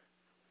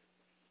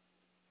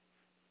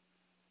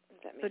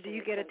 So do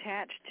you get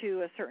attached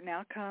to a certain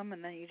outcome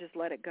and then you just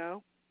let it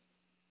go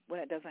when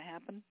it doesn't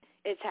happen?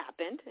 It's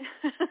happened.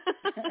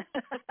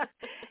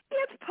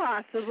 It's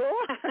possible.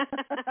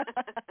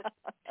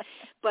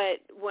 But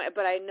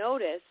I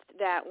noticed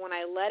that when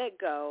I let it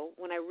go,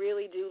 when I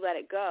really do let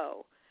it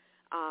go,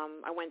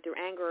 I went through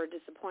anger or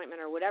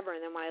disappointment or whatever,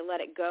 and then when I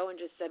let it go and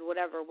just said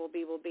whatever will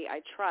be,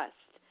 I trust.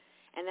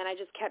 And then I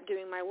just kept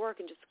doing my work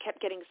and just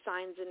kept getting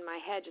signs in my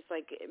head, just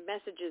like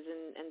messages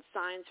and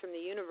signs from the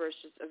universe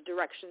just of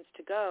directions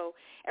to go.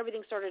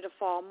 Everything started to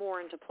fall more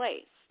into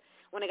place.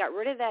 When I got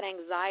rid of that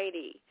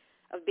anxiety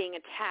of being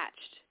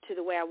attached to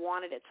the way I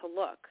wanted it to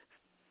look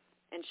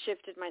and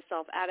shifted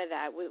myself out of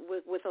that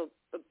with a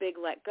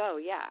big let go,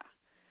 yeah.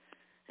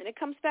 And it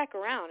comes back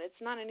around. It's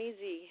not an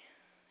easy,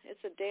 it's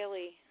a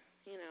daily,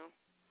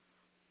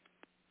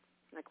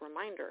 like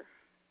reminder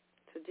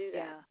to do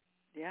that.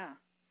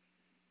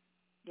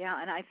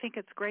 Yeah, and I think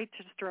it's great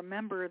just to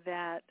remember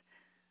that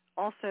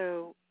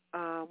also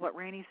what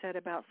Rainey said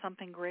about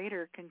something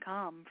greater can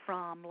come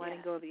from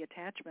letting go of the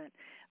attachment,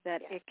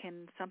 that it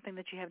can, something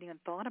that you haven't even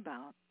thought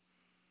about.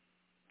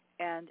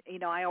 And,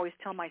 I always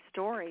tell my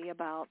story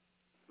about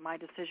my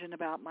decision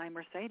about my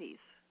Mercedes.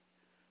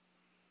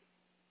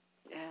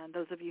 And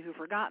those of you who've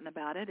forgotten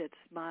about it, it's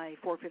my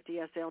 450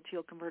 SL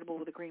teal convertible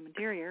with a cream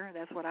interior.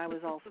 That's what I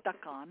was all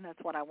stuck on. That's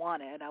what I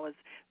wanted. I was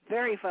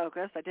very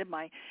focused. I did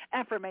my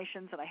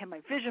affirmations, and I had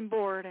my vision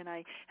board, and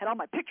I had all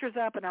my pictures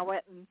up, and I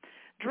went and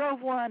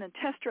drove one and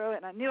test drove it,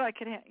 and I knew I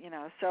could,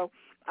 So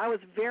I was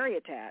very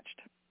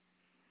attached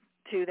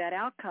to that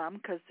outcome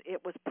because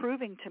it was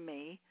proving to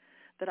me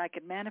that I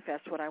could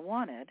manifest what I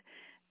wanted,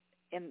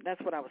 and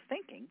that's what I was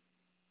thinking,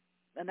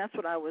 and that's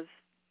what I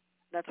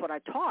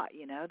taught,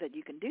 that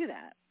you can do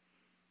that.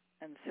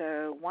 And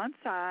so once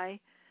I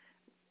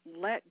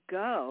let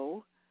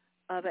go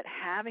of it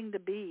having to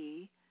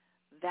be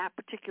that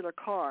particular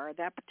car,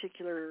 that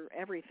particular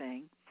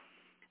everything,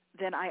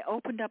 then I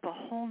opened up a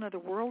whole other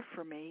world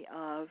for me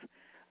of,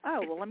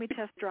 let me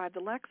test drive the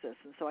Lexus.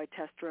 And so I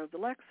test drove the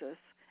Lexus,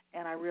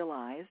 and I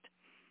realized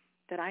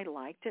that I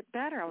liked it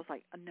better. I was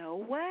like, no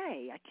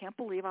way. I can't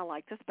believe I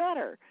like this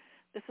better.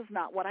 This is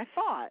not what I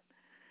thought.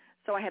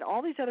 So I had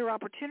all these other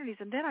opportunities,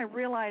 and then I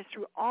realized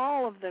through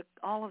all of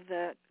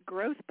the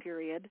growth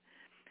period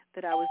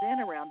that I was in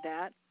around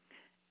that,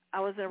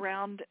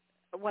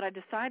 what I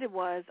decided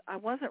was I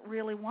wasn't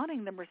really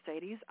wanting the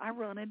Mercedes. I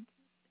wanted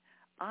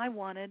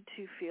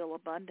to feel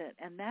abundant,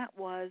 and that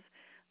was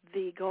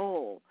the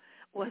goal,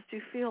 was to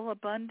feel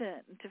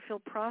abundant and to feel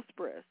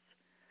prosperous.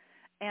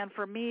 And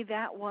for me,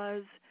 that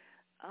was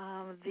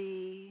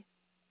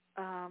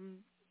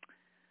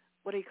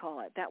what do you call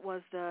it? That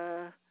was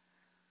the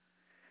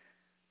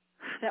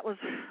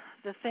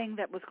thing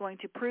that was going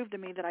to prove to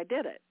me that I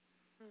did it.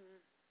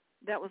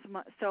 Mm-hmm. That was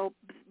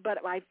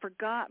but I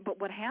forgot, but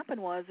what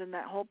happened was in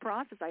that whole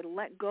process, I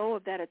let go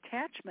of that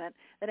attachment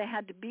that it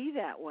had to be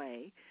that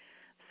way.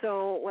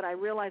 So what I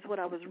realized, what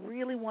I was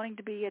really wanting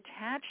to be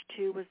attached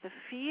to was the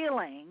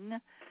feeling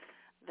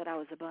that I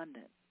was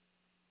abundant.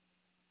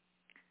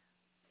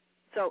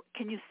 So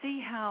can you see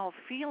how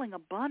feeling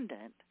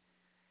abundant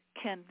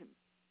can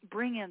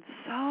bring in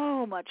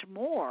so much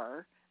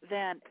more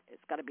than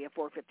it's got to be a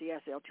 450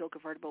 SL teal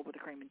convertible with a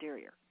cream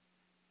interior?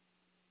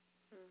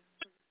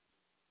 Mm-hmm.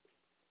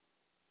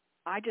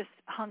 I just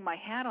hung my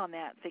hat on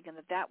that, thinking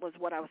that was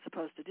what I was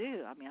supposed to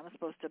do. I mean, I was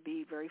supposed to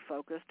be very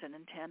focused and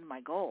intend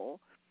my goal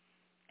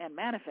and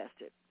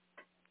manifest it.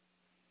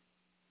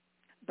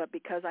 But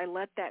because I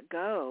let that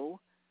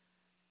go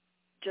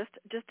just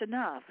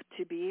enough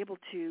to be able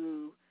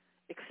to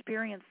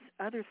experience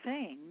other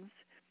things,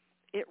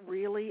 it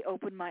really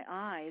opened my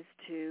eyes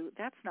to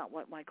that's not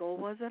what my goal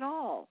was at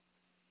all.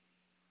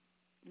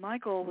 My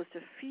goal was to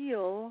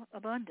feel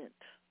abundant.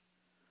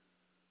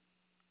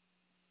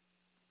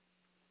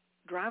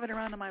 Driving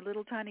around in my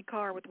little tiny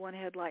car with one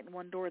headlight and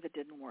one door that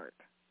didn't work.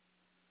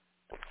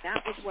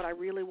 That was what I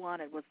really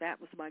wanted,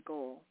 that was my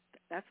goal.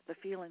 That's the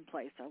feeling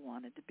place I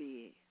wanted to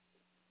be.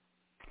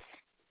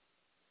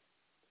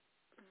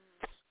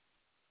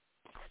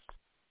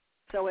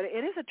 So it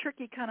is a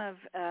tricky kind of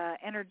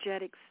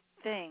energetic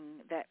thing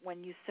that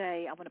when you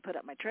say, I want to put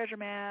up my treasure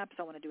maps,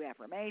 I want to do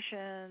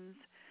affirmations,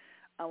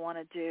 I want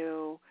to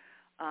do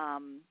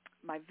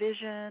my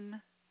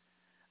vision,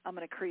 I'm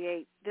going to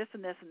create this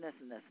and this and this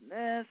and this and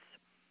this.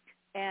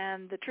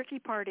 And the tricky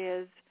part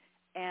is,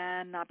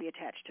 and not be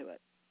attached to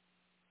it.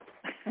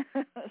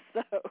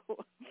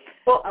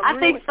 Well, I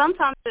think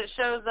sometimes it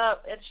shows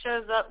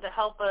up to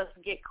help us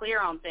get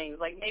clear on things.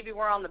 Like maybe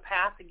we're on the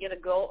path to get a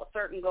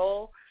certain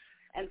goal,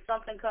 and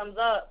something comes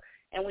up,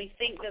 and we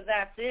think that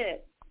that's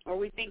it, or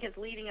we think it's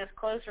leading us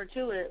closer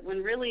to it,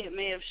 when really it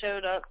may have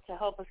showed up to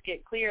help us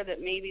get clear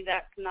that maybe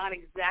that's not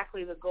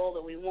exactly the goal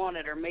that we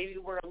wanted, or maybe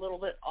we're a little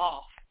bit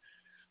off,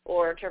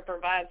 or to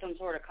provide some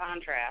sort of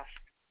contrast.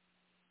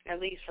 At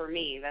least for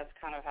me, that's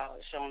kind of how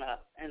it's shown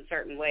up in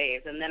certain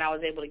ways. And then I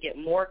was able to get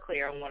more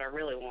clear on what I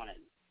really wanted.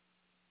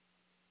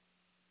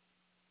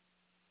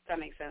 Does that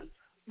make sense?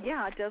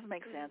 Yeah, it does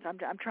make sense.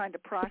 I'm trying to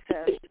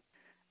process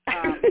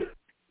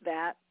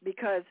that,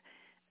 because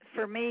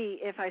for me,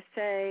 if I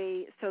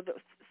say, so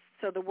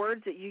the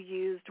words that you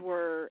used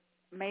were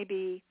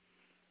maybe,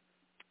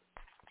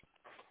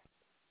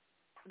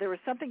 there was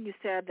something you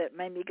said that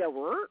made me go,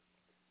 what?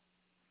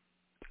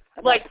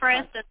 Like, for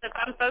instance, if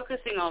I'm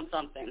focusing on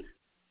something,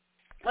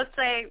 let's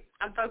say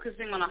I'm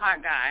focusing on a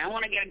hot guy. I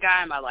want to get a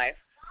guy in my life.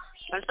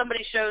 And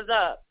somebody shows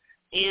up,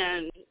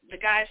 and the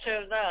guy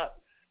shows up,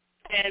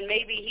 and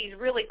maybe he's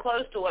really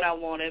close to what I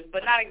wanted,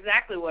 but not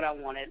exactly what I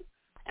wanted.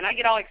 And I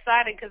get all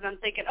excited because I'm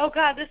thinking, oh,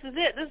 God, this is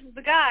it. This is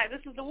the guy.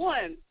 This is the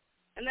one.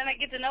 And then I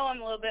get to know him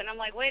a little bit, and I'm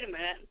like, wait a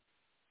minute.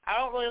 I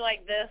don't really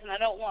like this, and I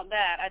don't want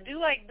that. I do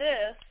like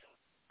this,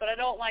 but I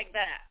don't like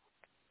that.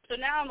 So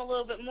now I'm a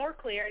little bit more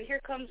clear, and here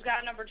comes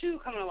guy number 2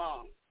 coming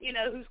along,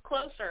 who's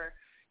closer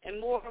and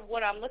more of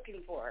what I'm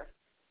looking for.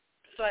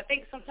 So I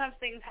think sometimes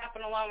things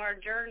happen along our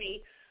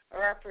journey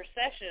or our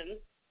procession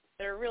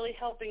that are really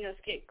helping us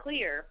get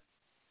clear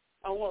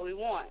on what we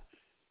want.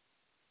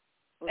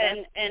 Well,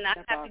 and I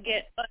have to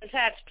get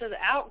unattached to the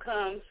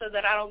outcome so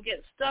that I don't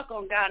get stuck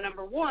on guy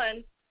number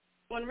 1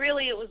 when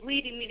really it was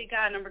leading me to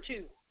guy number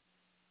 2.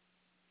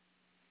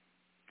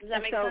 Does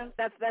that make sense?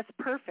 That's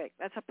perfect.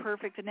 That's a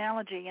perfect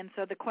analogy. And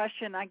so the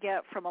question I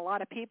get from a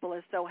lot of people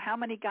is, so how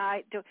many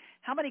guys do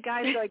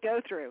I go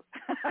through?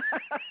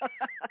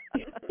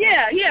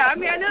 Yeah. I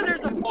mean, I know there's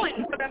a point,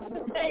 but I'm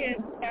just saying.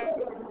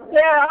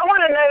 Yeah, I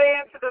want to know the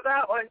answer to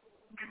that one.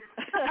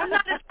 I'm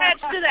not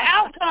attached to the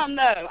outcome,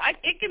 though.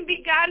 It can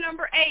be guy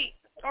number 8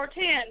 or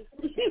 10.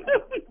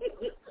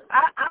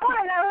 I want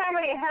to know how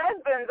many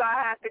husbands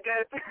I have to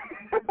go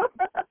through.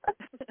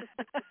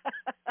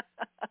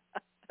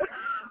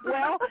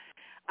 Well,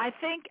 I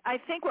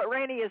think what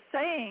Rainey is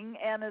saying,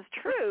 and is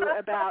true,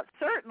 about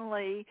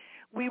certainly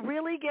we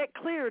really get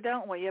clear,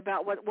 don't we,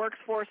 about what works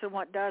for us and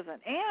what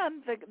doesn't.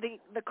 And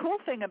the cool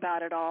thing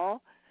about it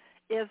all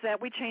is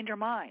that we change our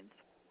minds.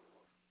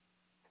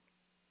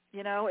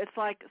 It's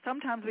like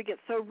sometimes we get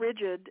so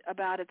rigid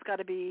about it's got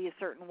to be a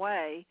certain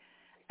way,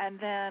 and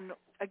then,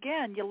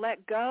 again, you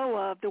let go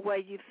of the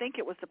way you think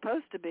it was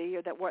supposed to be,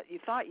 or that what you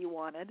thought you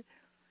wanted,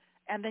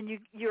 and then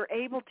you're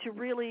able to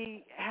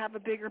really have a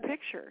bigger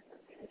picture.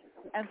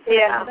 And so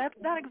that's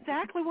not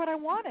exactly what I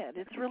wanted.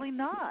 It's really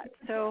not.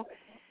 So,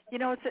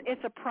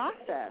 it's a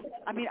process.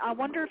 I mean, I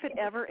wonder if it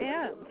ever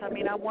ends. I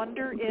mean, I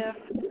wonder if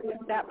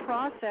that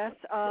process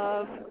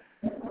of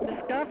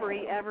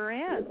discovery ever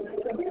ends.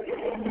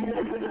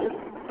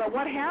 But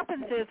what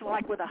happens is,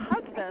 like with a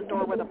husband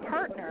or with a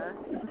partner,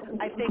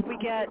 I think we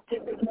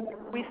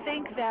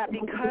think that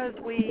because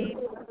we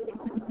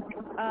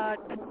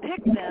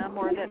pick them,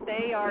 or that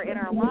they are in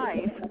our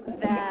life,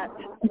 that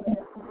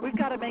we've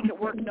got to make it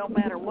work no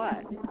matter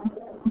what.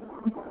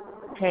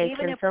 Hey,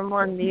 can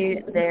someone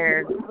mute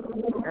their...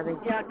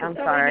 I'm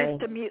sorry.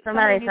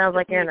 Somebody sounds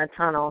like you're in a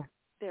tunnel.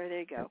 There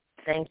you go.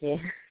 Thank you.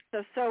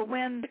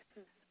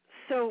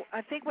 So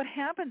I think what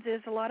happens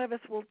is a lot of us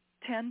will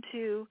tend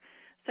to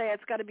say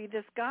it's got to be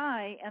this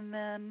guy, and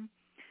then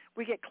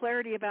we get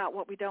clarity about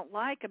what we don't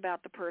like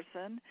about the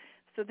person.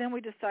 So then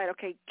we decide,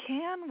 okay,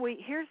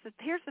 here's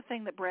the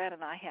thing that Brad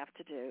and I have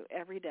to do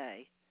every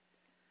day,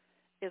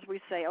 is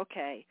we say,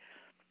 okay,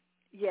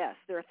 yes,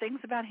 there are things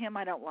about him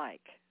I don't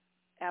like.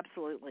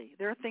 Absolutely.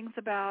 There are things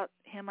about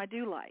him I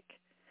do like.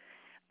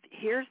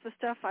 Here's the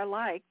stuff I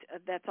liked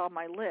that's on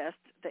my list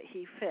that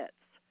he fits.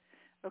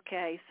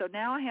 Okay, so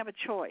now I have a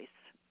choice.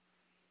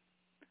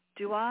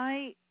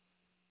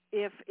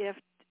 If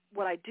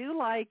what I do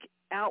like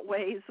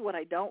outweighs what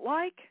I don't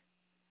like,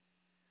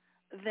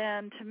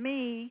 then to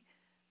me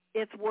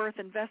it's worth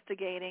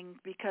investigating,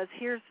 because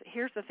here's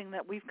the thing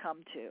that we've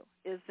come to,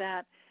 is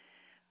that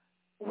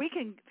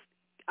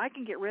I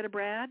can get rid of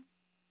Brad.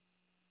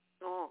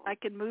 I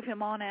can move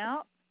him on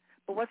out,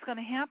 but what's going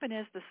to happen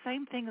is the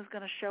same thing is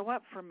going to show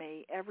up for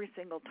me every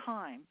single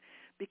time,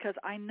 because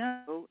I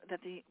know that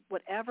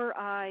whatever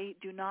I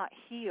do not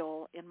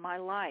heal in my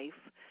life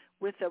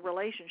with a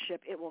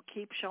relationship, it will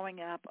keep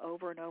showing up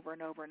over and over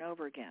and over and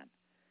over again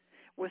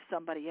with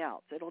somebody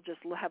else. It'll just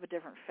have a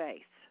different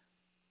face.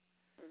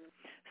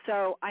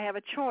 So I have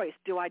a choice.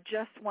 Do I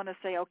just want to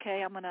say,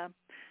 okay, I'm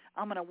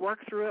gonna work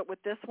through it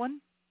with this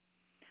one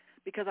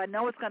because I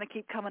know it's going to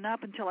keep coming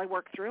up until I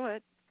work through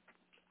it.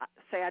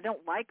 Say I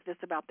don't like this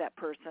about that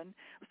person.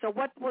 So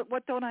what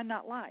don't I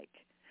not like?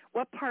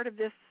 What part of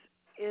this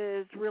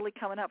is really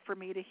coming up for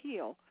me to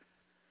heal?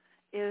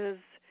 Is,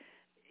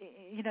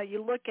 you know,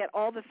 you look at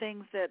all the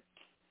things that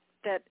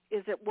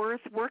is it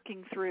worth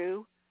working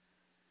through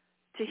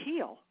to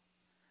heal?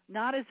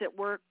 Not is it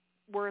worth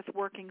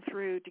working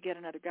through to get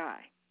another guy,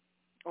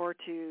 or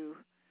to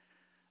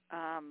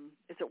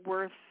is it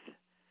worth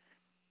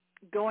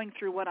going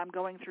through what I'm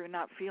going through and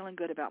not feeling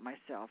good about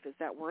myself? Is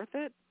that worth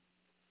it?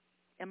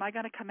 Am I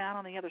going to come out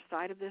on the other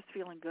side of this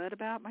feeling good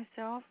about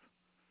myself?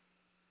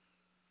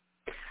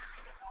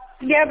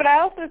 Yeah, but I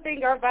also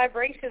think our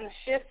vibration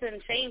shifts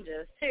and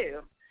changes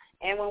too.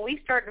 And when we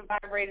start to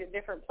vibrate at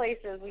different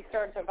places, we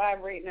start to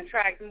vibrate and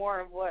attract more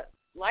of what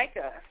like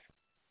us.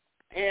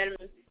 And,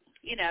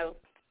 you know,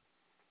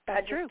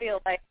 That's I true.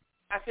 feel like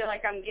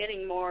I'm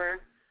getting more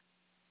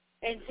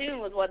in tune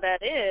with what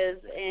that is,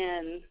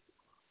 and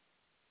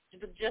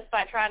just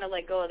by trying to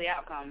let go of the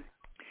outcome.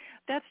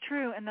 That's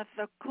true, and that's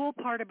the cool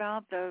part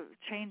about the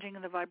changing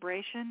of the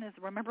vibration is,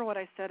 remember what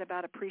I said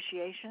about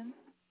appreciation?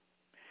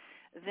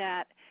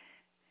 That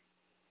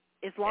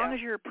as long as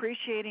you're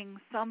appreciating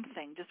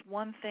something, just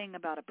one thing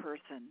about a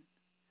person,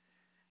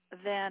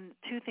 then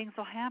two things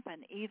will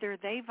happen. Either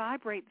they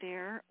vibrate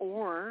there,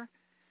 or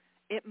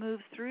it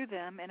moves through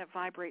them and it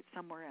vibrates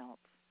somewhere else.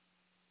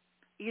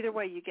 Either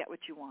way, you get what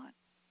you want.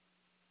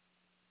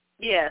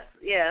 Yes,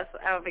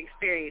 I've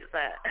experienced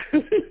that.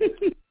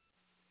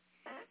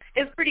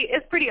 It's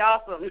pretty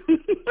awesome.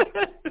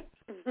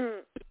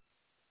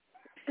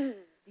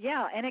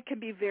 Yeah, and it can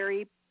be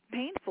very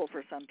painful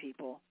for some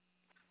people.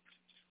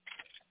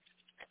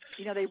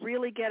 You know, they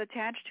really get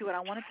attached to it. I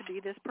want it to be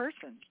this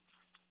person.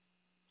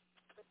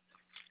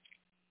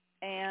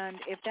 And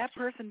if that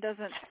person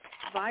doesn't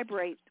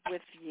vibrate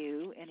with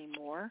you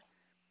anymore,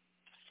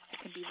 it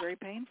can be very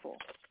painful.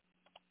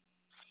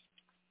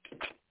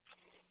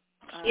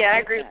 Yeah, I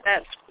agree with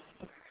that.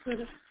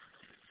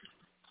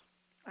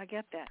 I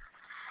get that.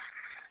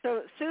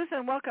 So,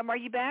 Susan, welcome. Are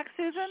you back,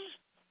 Susan?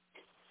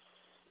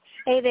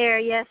 Hey there.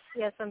 Yes,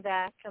 I'm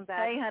back.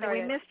 Hey, honey,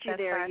 Sorry, we missed you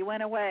there. back. You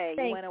went away.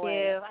 Thank you went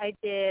away. I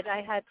did.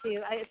 I had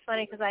to. It's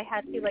funny because I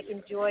had to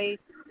enjoy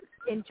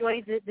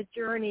the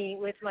journey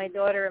with my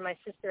daughter and my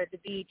sister at the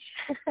beach.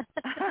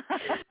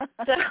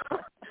 So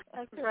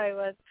that's where I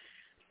was.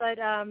 But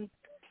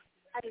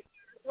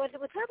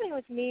what's happening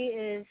with me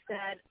is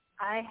that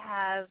I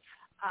have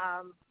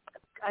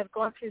I've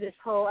gone through this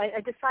whole.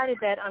 I decided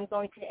that I'm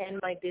going to end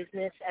my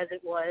business as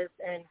it was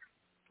and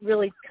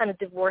really kind of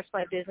divorce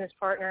my business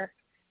partner.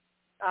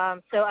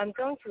 So I'm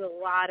going through a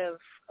lot of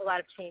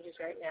changes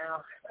right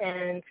now,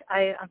 and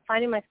I'm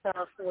finding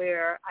myself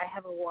where I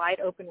have a wide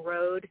open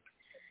road,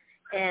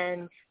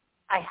 and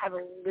I have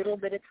a little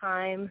bit of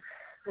time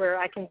where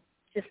I can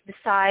just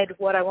decide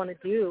what I want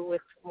to do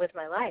with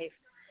my life.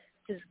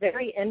 It's a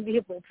very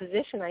enviable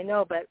position, I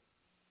know, but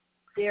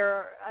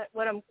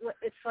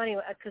it's funny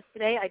because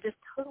today I just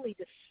totally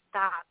just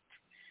stopped,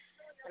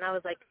 and I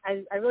was like,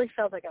 I really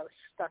felt like I was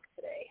stuck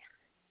today,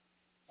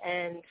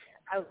 and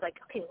I was like,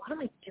 okay, what am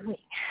I doing?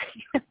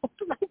 What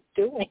am I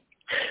doing?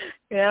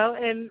 You know,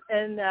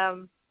 and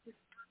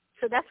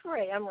so that's where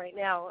I am right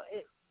now.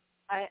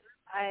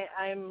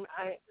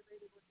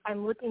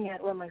 I'm looking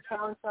at what my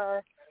talents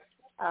are,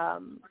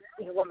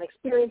 what my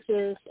experience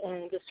is,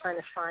 and just trying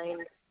to find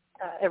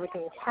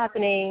everything that's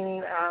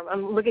happening.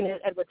 I'm looking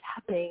at what's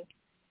happening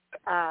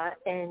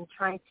and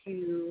trying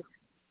to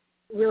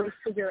really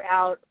figure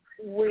out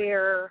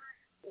where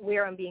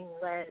I'm being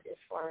led as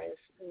far as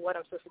what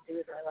I'm supposed to do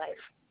with my life.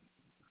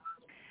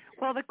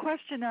 Well, the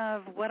question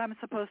of what I'm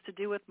supposed to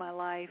do with my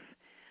life,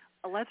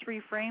 let's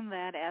reframe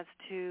that as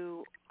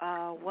to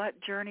what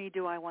journey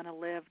do I want to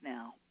live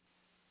now?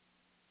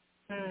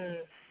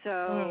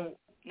 So,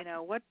 you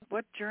know,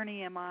 what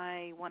journey am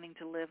I wanting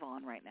to live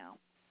on right now?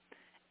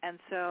 And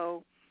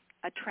so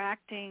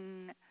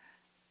attracting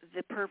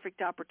the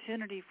perfect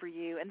opportunity for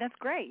you, and that's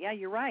great. Yeah,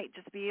 you're right.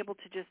 Just be able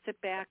to just sit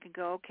back and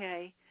go,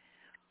 okay,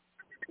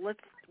 what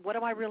do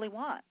I really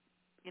want?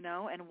 You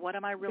know, and what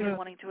am I really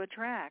wanting to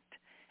attract?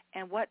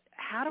 And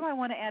how do I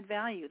want to add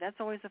value? That's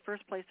always the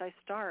first place I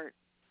start.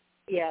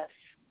 Yes.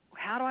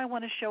 How do I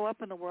want to show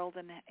up in the world,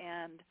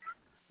 and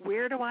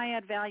where do I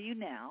add value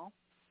now?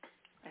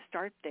 I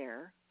start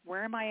there.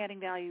 Where am I adding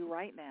value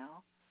right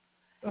now?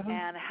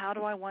 And how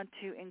do I want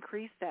to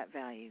increase that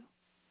value?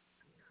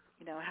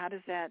 You know, how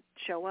does that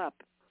show up?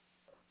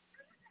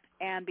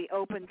 And be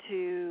open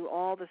to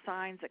all the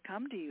signs that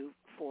come to you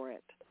for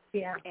it.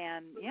 Yeah.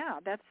 And yeah,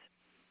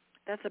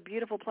 that's a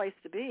beautiful place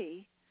to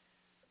be.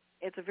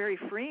 It's a very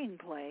freeing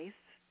place.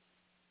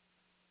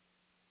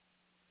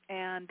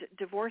 And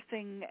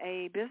divorcing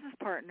a business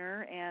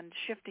partner and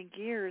shifting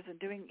gears and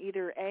doing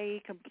either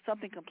A,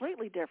 something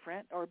completely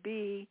different, or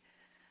B,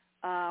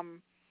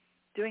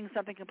 doing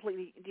something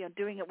completely,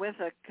 doing it with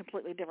a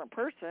completely different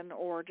person,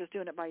 or just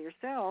doing it by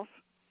yourself,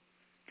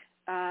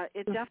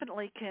 it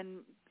definitely can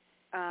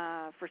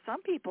for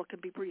some people can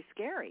be pretty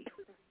scary.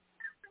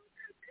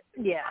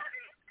 Yeah.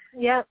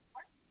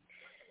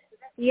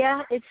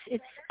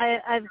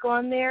 I've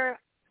gone there,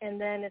 and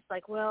then it's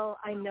like, well,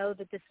 I know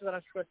that this is what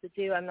I'm supposed to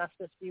do. I'm not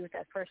supposed to be with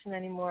that person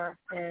anymore,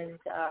 and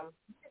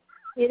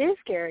it is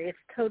scary. It's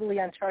totally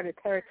uncharted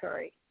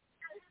territory.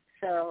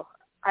 So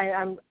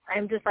I'm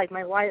just like,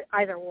 my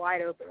eyes are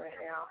wide open right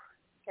now,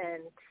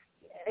 and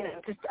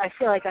I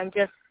feel like I'm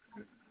just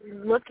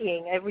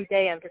looking every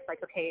day. I'm just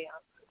like, okay,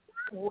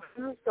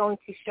 who's going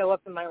to show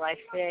up in my life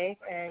today,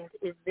 and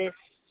is this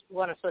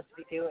what I'm supposed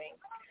to be doing?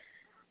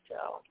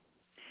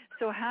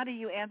 So how do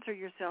you answer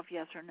yourself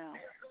yes or no?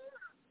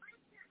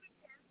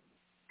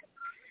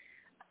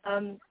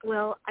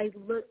 Well,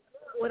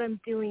 what I'm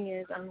doing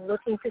is I'm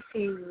looking to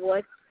see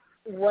what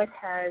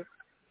has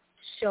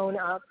shown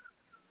up,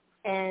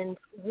 and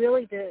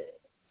really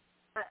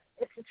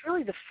it's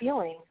really the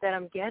feeling that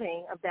I'm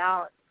getting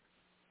about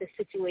the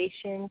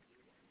situation,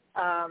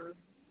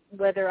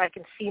 whether I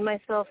can see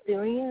myself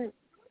doing it.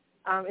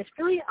 It's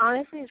really,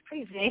 honestly, it's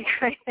pretty vague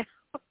right now.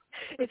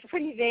 It's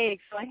pretty vague,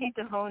 so I need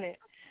to hone it.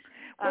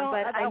 Well,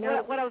 but I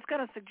know what I was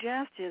going to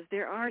suggest is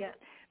there are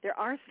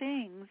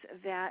things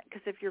that,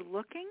 because if you're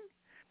looking,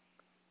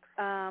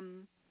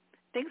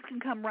 things can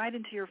come right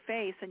into your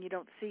face and you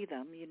don't see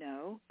them,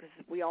 because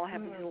we all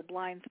have these little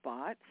blind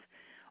spots.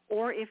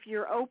 Or if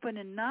you're open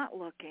and not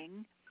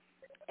looking,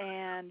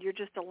 and you're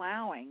just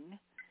allowing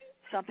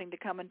something to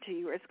come into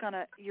you,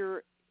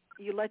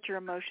 you let your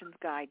emotions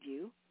guide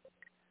you.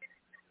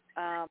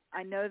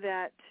 I know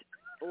that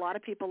a lot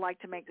of people like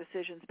to make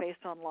decisions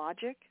based on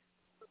logic,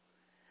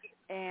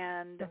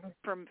 and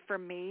for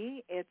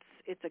me,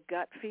 it's a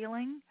gut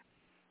feeling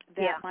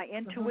that my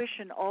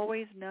intuition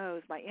always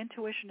knows. My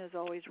intuition is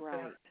always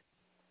right.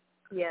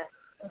 Yes.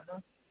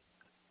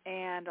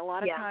 And a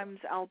lot of times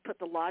I'll put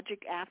the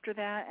logic after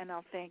that, and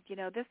I'll think,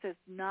 this does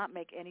not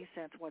make any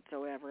sense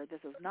whatsoever.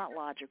 This is not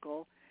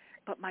logical,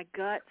 but my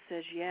gut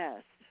says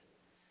yes.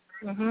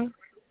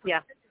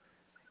 Yeah.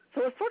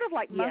 So it's sort of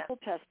like muscle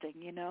testing,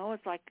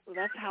 It's like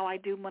that's how I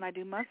do when I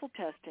do muscle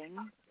testing,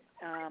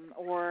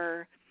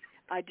 or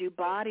I do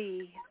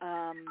body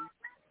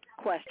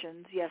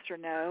questions, yes or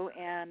no.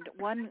 And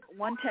one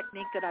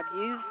technique that I've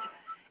used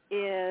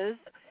is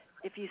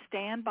if you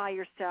stand by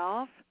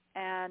yourself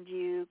and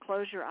you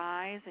close your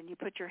eyes and you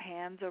put your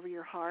hands over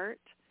your heart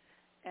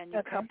and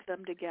you cup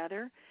them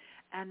together,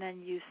 and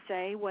then you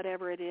say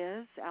whatever it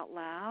is out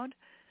loud,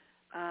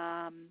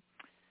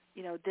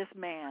 this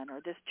man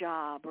or this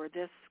job or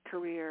this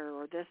career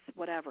or this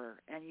whatever,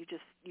 and you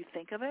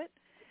think of it.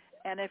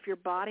 And if your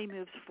body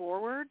moves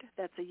forward,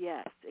 that's a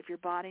yes. If your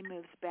body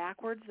moves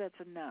backwards, that's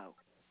a no.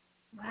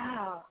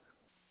 Wow,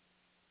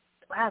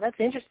 that's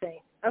interesting.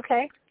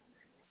 Okay.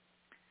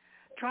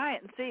 Try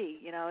it and see.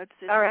 It's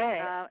all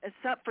right.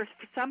 For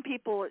some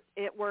people,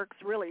 it works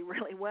really,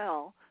 really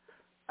well,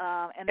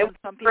 and then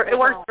some people it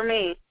works don't. For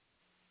me.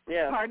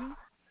 Yeah. Pardon?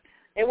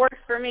 It works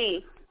for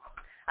me.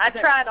 I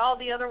tried all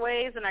the other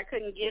ways and I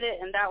couldn't get it,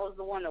 and that was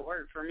the one that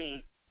worked for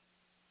me.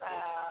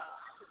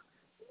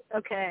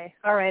 Okay.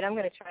 All right. I'm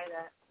going to try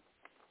that.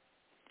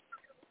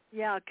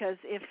 Yeah, because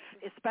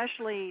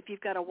especially if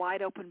you've got a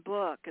wide open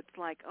book, it's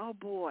like, oh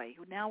boy,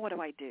 now what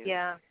do I do?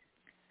 Yeah.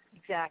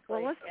 Exactly.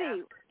 Well, let's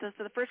see. So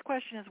the first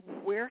question is,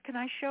 where can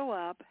I show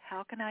up?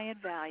 How can I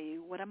add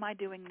value? What am I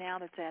doing now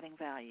that's adding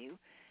value?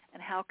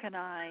 And how can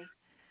I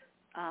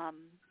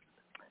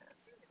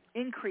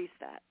increase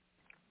that?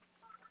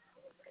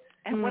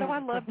 And what do I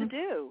love to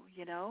do?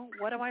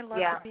 What do I love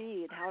to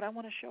be, and how do I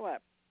want to show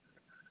up?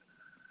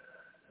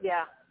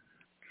 Yeah.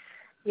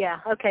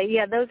 Yeah. Okay.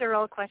 Yeah. Those are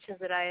all questions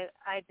that I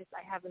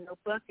have a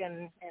notebook,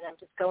 and I'm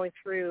just going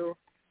through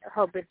a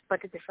whole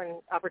bunch of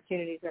different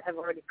opportunities that have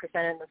already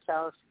presented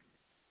themselves.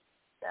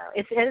 So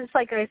it's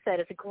like I said,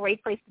 it's a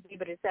great place to be,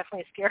 but it's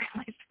definitely a scary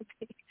place to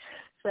be.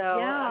 So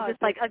I'm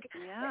just like,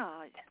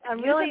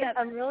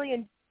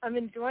 I'm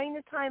enjoying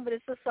the time, but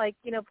it's just like,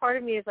 part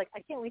of me is like,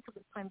 I can't wait till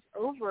this time's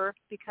over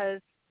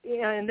because,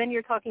 and then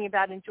you're talking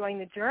about enjoying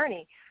the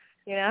journey,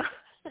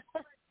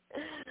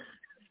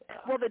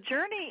 Well, the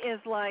journey is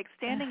like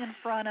standing in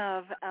front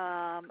of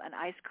an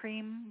ice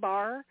cream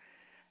bar,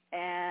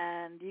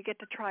 and you get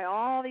to try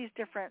all these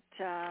different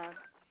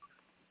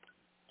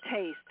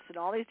tastes and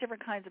all these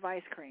different kinds of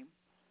ice cream.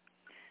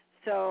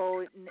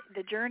 So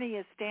the journey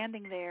is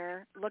standing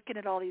there looking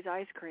at all these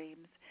ice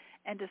creams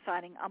and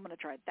deciding, I'm going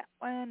to try that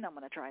one, I'm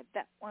going to try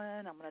that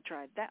one, I'm going to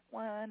try that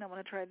one, I'm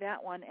going to try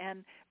that one,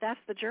 and that's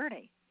the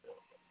journey.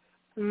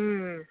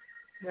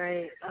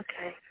 Right,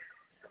 okay.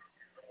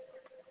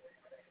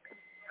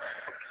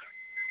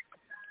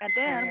 And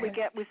then we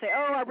say,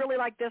 oh, I really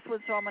like this one,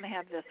 so I'm going to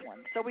have this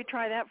one. So we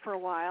try that for a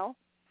while,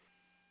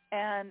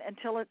 and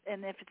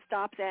if it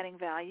stops adding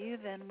value,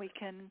 then we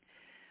can,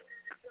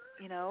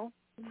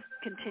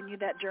 continue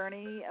that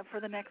journey for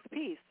the next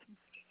piece.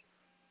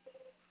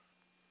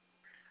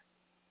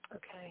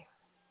 Okay.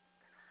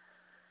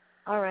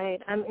 All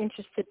right. I'm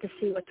interested to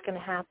see what's going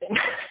to happen.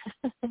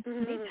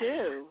 Me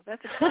too.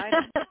 That's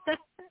exciting.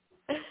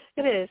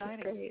 It is.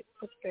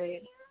 It's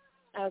great.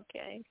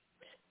 Okay.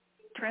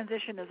 Transition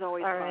intuition is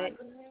always All fun. right.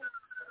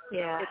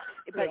 Yeah.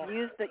 But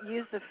use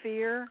the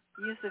fear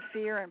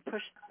and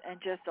push and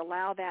just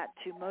allow that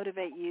to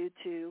motivate you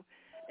to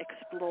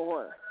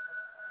explore.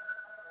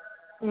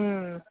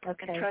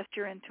 Okay. And trust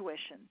your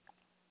intuition.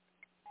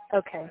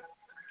 Okay.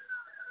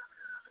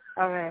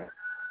 All right.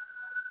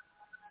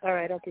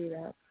 I'll do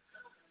that.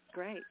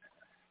 Great.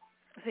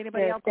 Does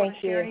anybody else want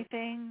to share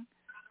anything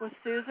with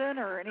Susan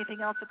or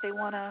anything else that they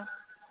want to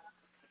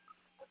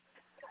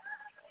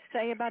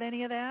say about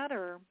any of that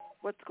or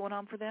what's going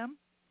on for them?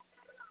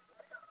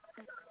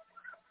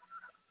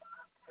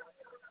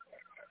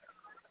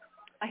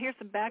 I hear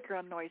some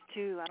background noise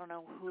too. I don't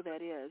know who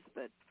that is,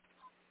 but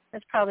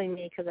that's probably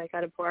me because I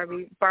got a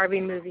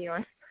Barbie movie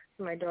on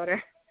for my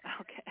daughter.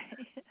 Okay.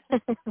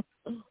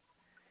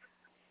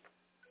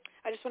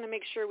 I just want to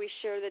make sure we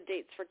share the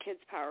dates for Kids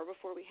Power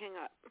before we hang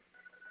up.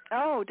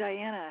 Oh,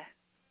 Diana.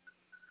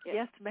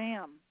 Yes,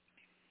 ma'am.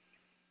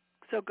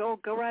 So go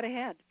right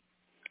ahead.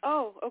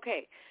 Oh,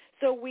 okay.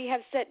 So we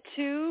have set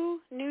 2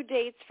 new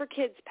dates for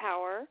Kids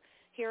Power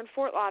here in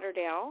Fort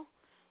Lauderdale,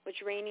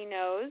 which Rainey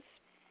knows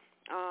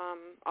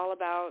all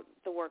about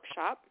the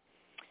workshop.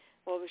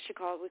 Well, we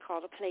call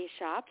it a play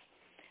shop.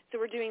 So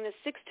we're doing the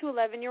 6 to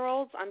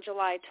 11-year-olds on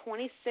July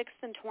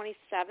 26th and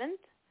 27th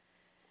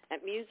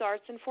at Muse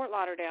Arts in Fort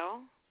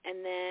Lauderdale,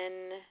 and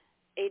then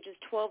ages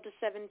 12 to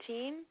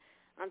 17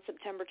 on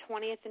September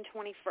 20th and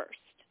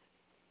 21st.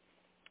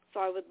 So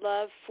I would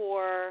love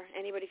for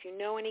anybody, if you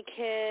know any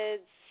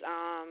kids,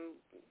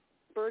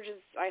 Burge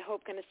is, I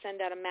hope, going to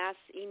send out a mass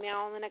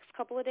email in the next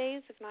couple of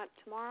days, if not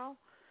tomorrow.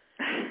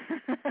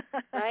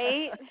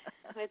 Right?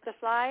 With the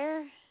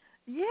flyer?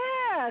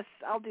 Yes,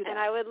 I'll do that. And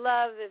I would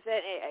love if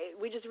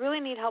we just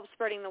really need help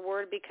spreading the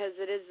word because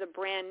it is a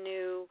brand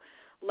new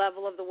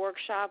level of the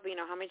workshop. You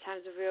know, how many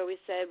times have we always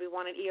said we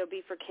wanted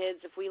EOB for kids?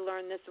 If we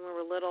learned this when we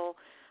were little,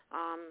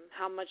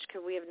 how much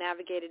could we have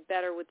navigated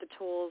better with the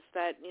tools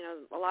that, you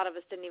know, a lot of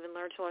us didn't even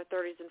learn until our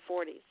 30s and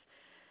 40s.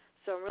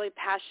 So I'm really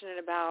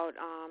passionate about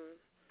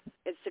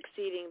it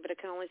succeeding, but it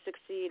can only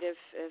succeed if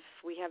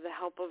we have the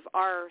help of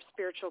our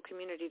spiritual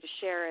community to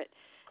share it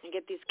and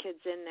get these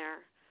kids in there.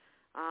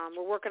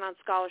 We're working on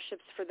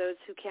scholarships for those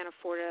who can't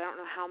afford it. I don't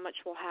know how much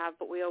we'll have,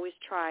 but we always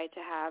try to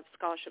have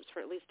scholarships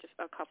for at least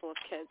a couple of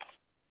kids.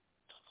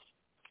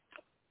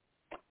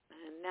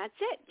 And that's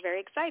it. Very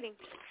exciting.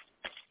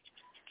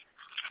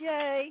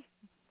 Yay.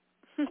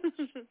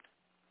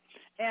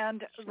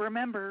 And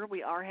remember,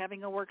 we are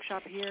having a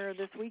workshop here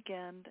this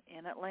weekend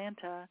in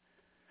Atlanta,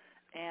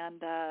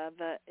 and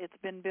it's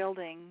been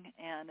building,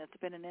 and it's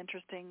been an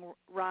interesting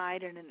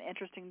ride and an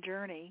interesting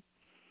journey.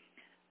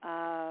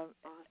 Awesome.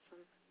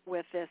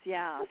 With this,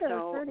 yeah. I've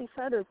got 30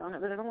 photos on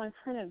it, but it only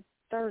printed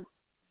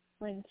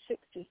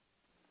 60.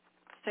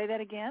 Say that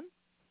again?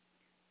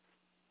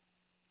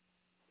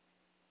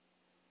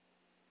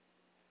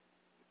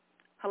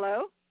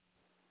 Hello?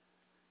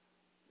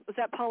 Was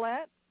that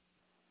Paulette?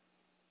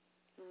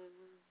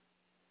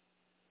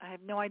 I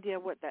have no idea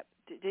what that...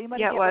 Did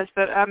anybody it was,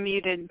 but I'm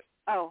muted.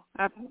 Oh.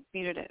 I've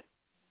muted it.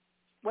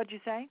 What'd you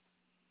say?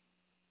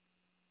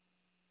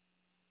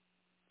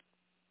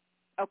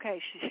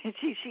 Okay,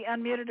 she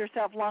unmuted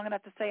herself long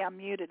enough to say I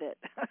muted it.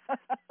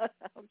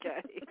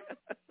 Okay.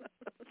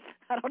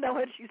 I don't know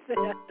what she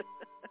said.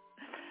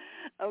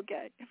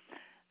 Okay.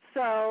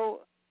 So,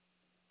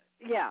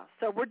 yeah,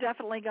 so we're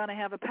definitely going to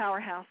have a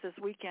powerhouse this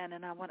weekend,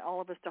 and I want all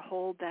of us to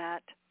hold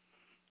that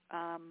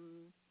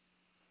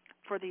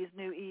for these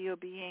new EO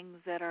beings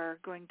that are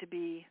going to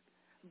be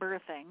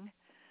birthing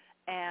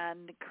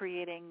and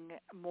creating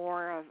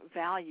more of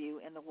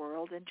value in the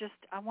world. And just,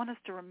 I want us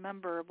to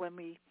remember when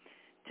we...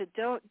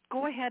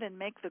 go ahead and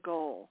make the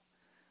goal.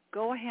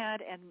 Go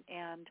ahead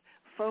and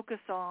focus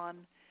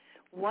on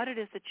what it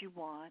is that you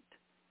want,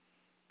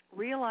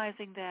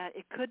 realizing that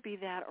it could be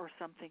that or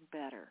something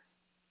better.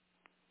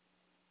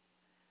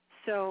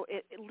 So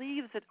it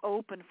leaves it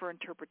open for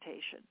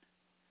interpretation.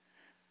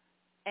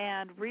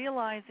 And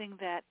realizing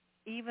that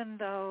even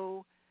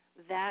though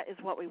that is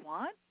what we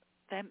want,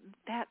 then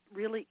that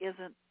really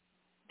isn't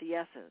the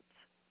essence.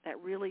 That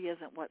really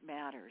isn't what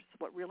matters.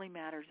 What really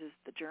matters is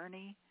the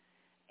journey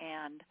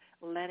and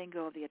letting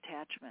go of the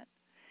attachment.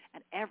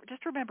 And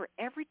just remember,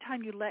 every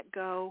time you let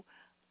go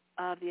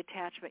of the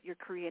attachment, you're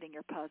creating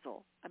your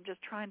puzzle. I'm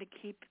just trying to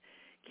keep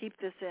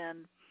this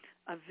in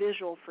a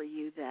visual for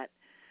you that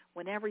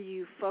whenever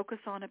you focus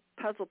on a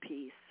puzzle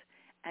piece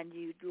and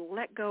you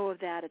let go of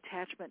that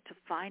attachment to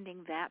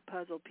finding that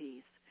puzzle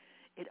piece,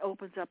 it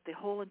opens up the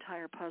whole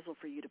entire puzzle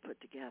for you to put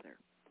together.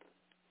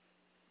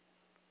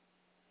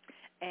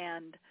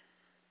 And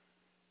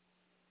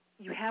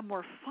you have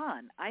more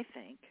fun, I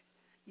think.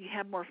 You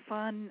have more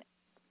fun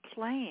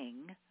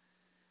playing,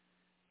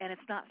 and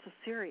it's not so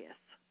serious.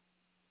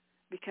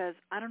 Because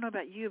I don't know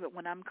about you, but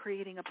when I'm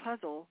creating a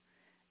puzzle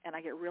and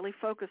I get really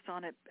focused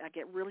on it, I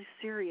get really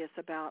serious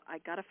about I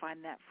got to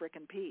find that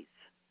frickin' piece.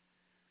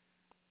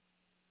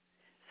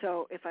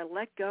 So if I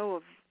let go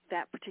of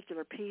that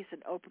particular piece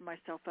and open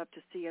myself up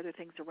to see other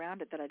things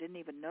around it that I didn't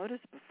even notice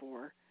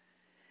before,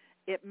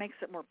 it makes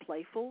it more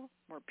playful,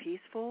 more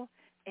peaceful,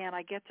 and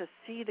I get to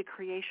see the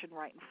creation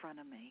right in front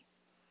of me.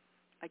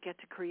 I get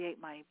to create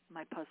my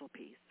puzzle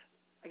piece.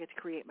 I get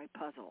to create my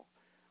puzzle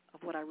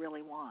of what I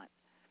really want.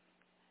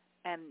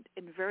 And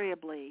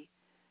invariably,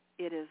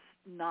 it is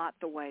not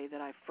the way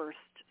that I first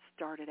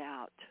started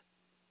out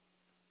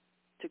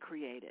to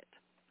create it.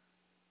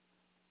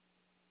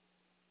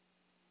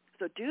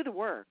 So do the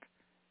work.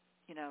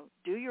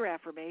 Do your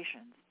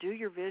affirmations, do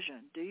your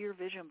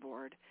vision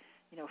board,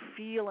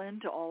 feel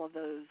into all of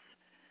those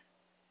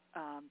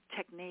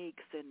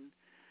techniques and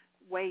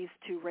ways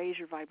to raise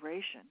your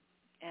vibration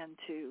and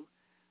to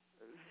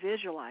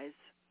visualize,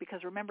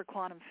 because remember,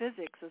 quantum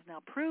physics has now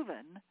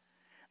proven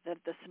that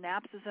the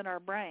synapses in our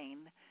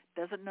brain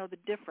doesn't know the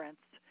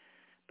difference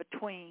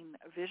between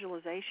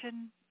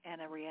visualization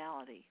and a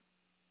reality.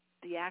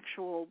 The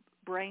actual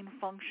brain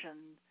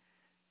function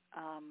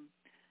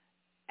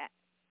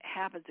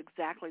happens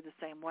exactly the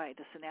same way.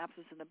 The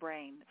synapses in the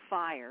brain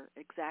fire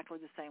exactly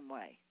the same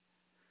way.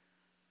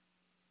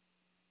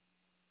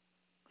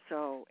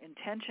 So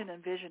intention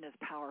and vision is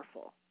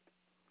powerful.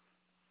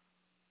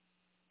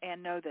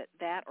 And know that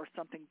that or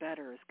something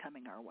better is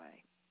coming our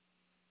way.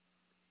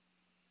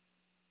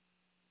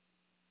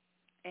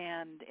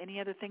 And any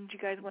other things you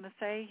guys want to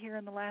say here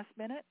in the last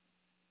minute?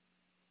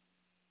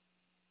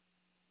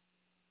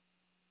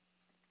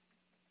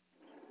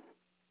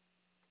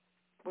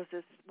 Was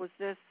this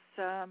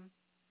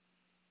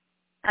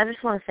I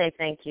just want to say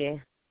thank you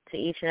to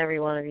each and every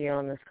one of you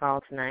on this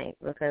call tonight,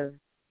 because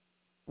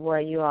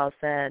what you all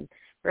said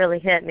really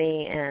hit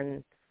me,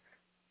 and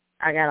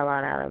I got a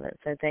lot out of it.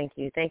 So thank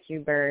you. Thank you,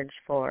 Burge,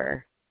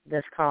 for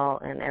this call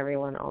and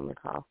everyone on the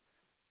call.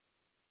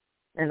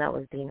 And that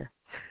was Dina.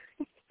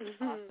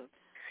 Awesome.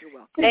 You're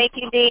welcome. Thank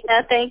you,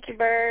 Dina. Thank you,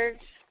 Burge.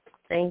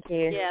 Thank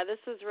you. Yeah, this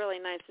is really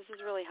nice. This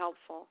is really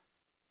helpful.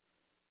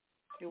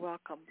 You're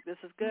welcome. This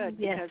is good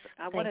Yes, because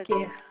I thank want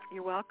you.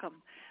 You're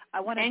welcome. I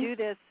want to do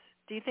this.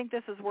 Do you think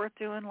this is worth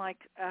doing like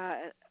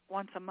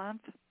once a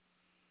month?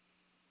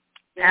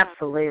 Yeah.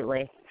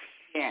 Absolutely.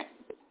 Yeah.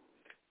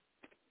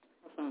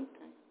 Do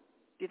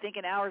you think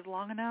an hour is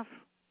long enough?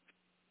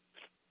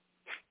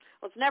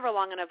 Well, it's never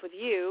long enough with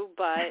you,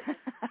 but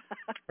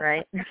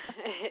right.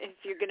 if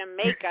you're going to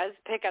make us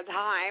pick a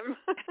time.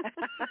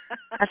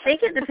 I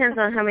think it depends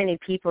on how many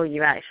people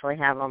you actually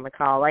have on the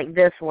call. Like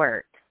this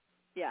worked.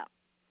 Yeah.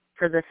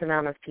 For this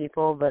amount of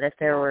people, but if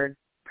there were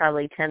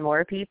probably 10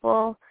 more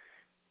people,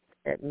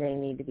 it may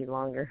need to be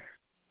longer.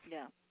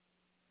 Yeah.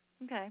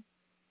 Okay.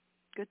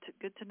 Good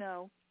to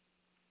know.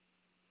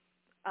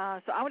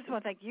 So I just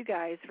want to thank you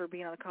guys for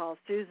being on the call.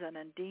 Susan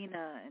and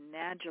Dina and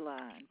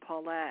Angela and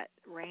Paulette,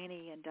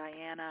 Rainey and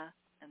Diana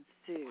and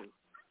Sue.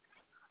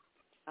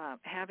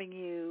 Having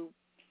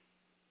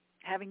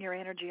your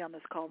energy on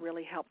this call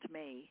really helped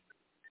me.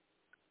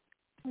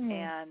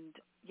 And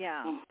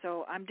yeah,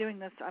 so I'm doing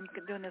this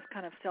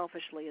kind of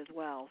selfishly as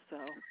well. So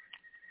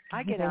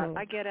I get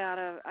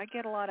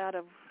a lot out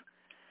of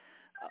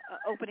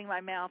opening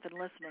my mouth and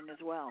listening as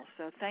well.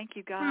 So thank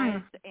you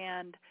guys.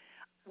 And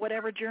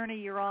whatever journey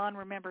you're on,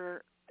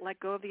 remember, let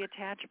go of the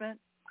attachment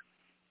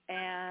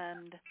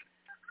and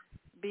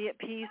be at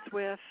peace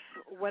with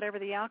whatever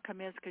the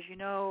outcome is, because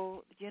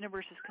the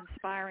universe is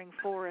conspiring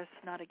for us,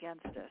 not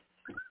against us.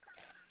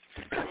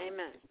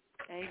 Amen.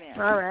 Amen.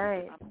 All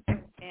right.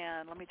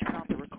 And let me turn off the recording.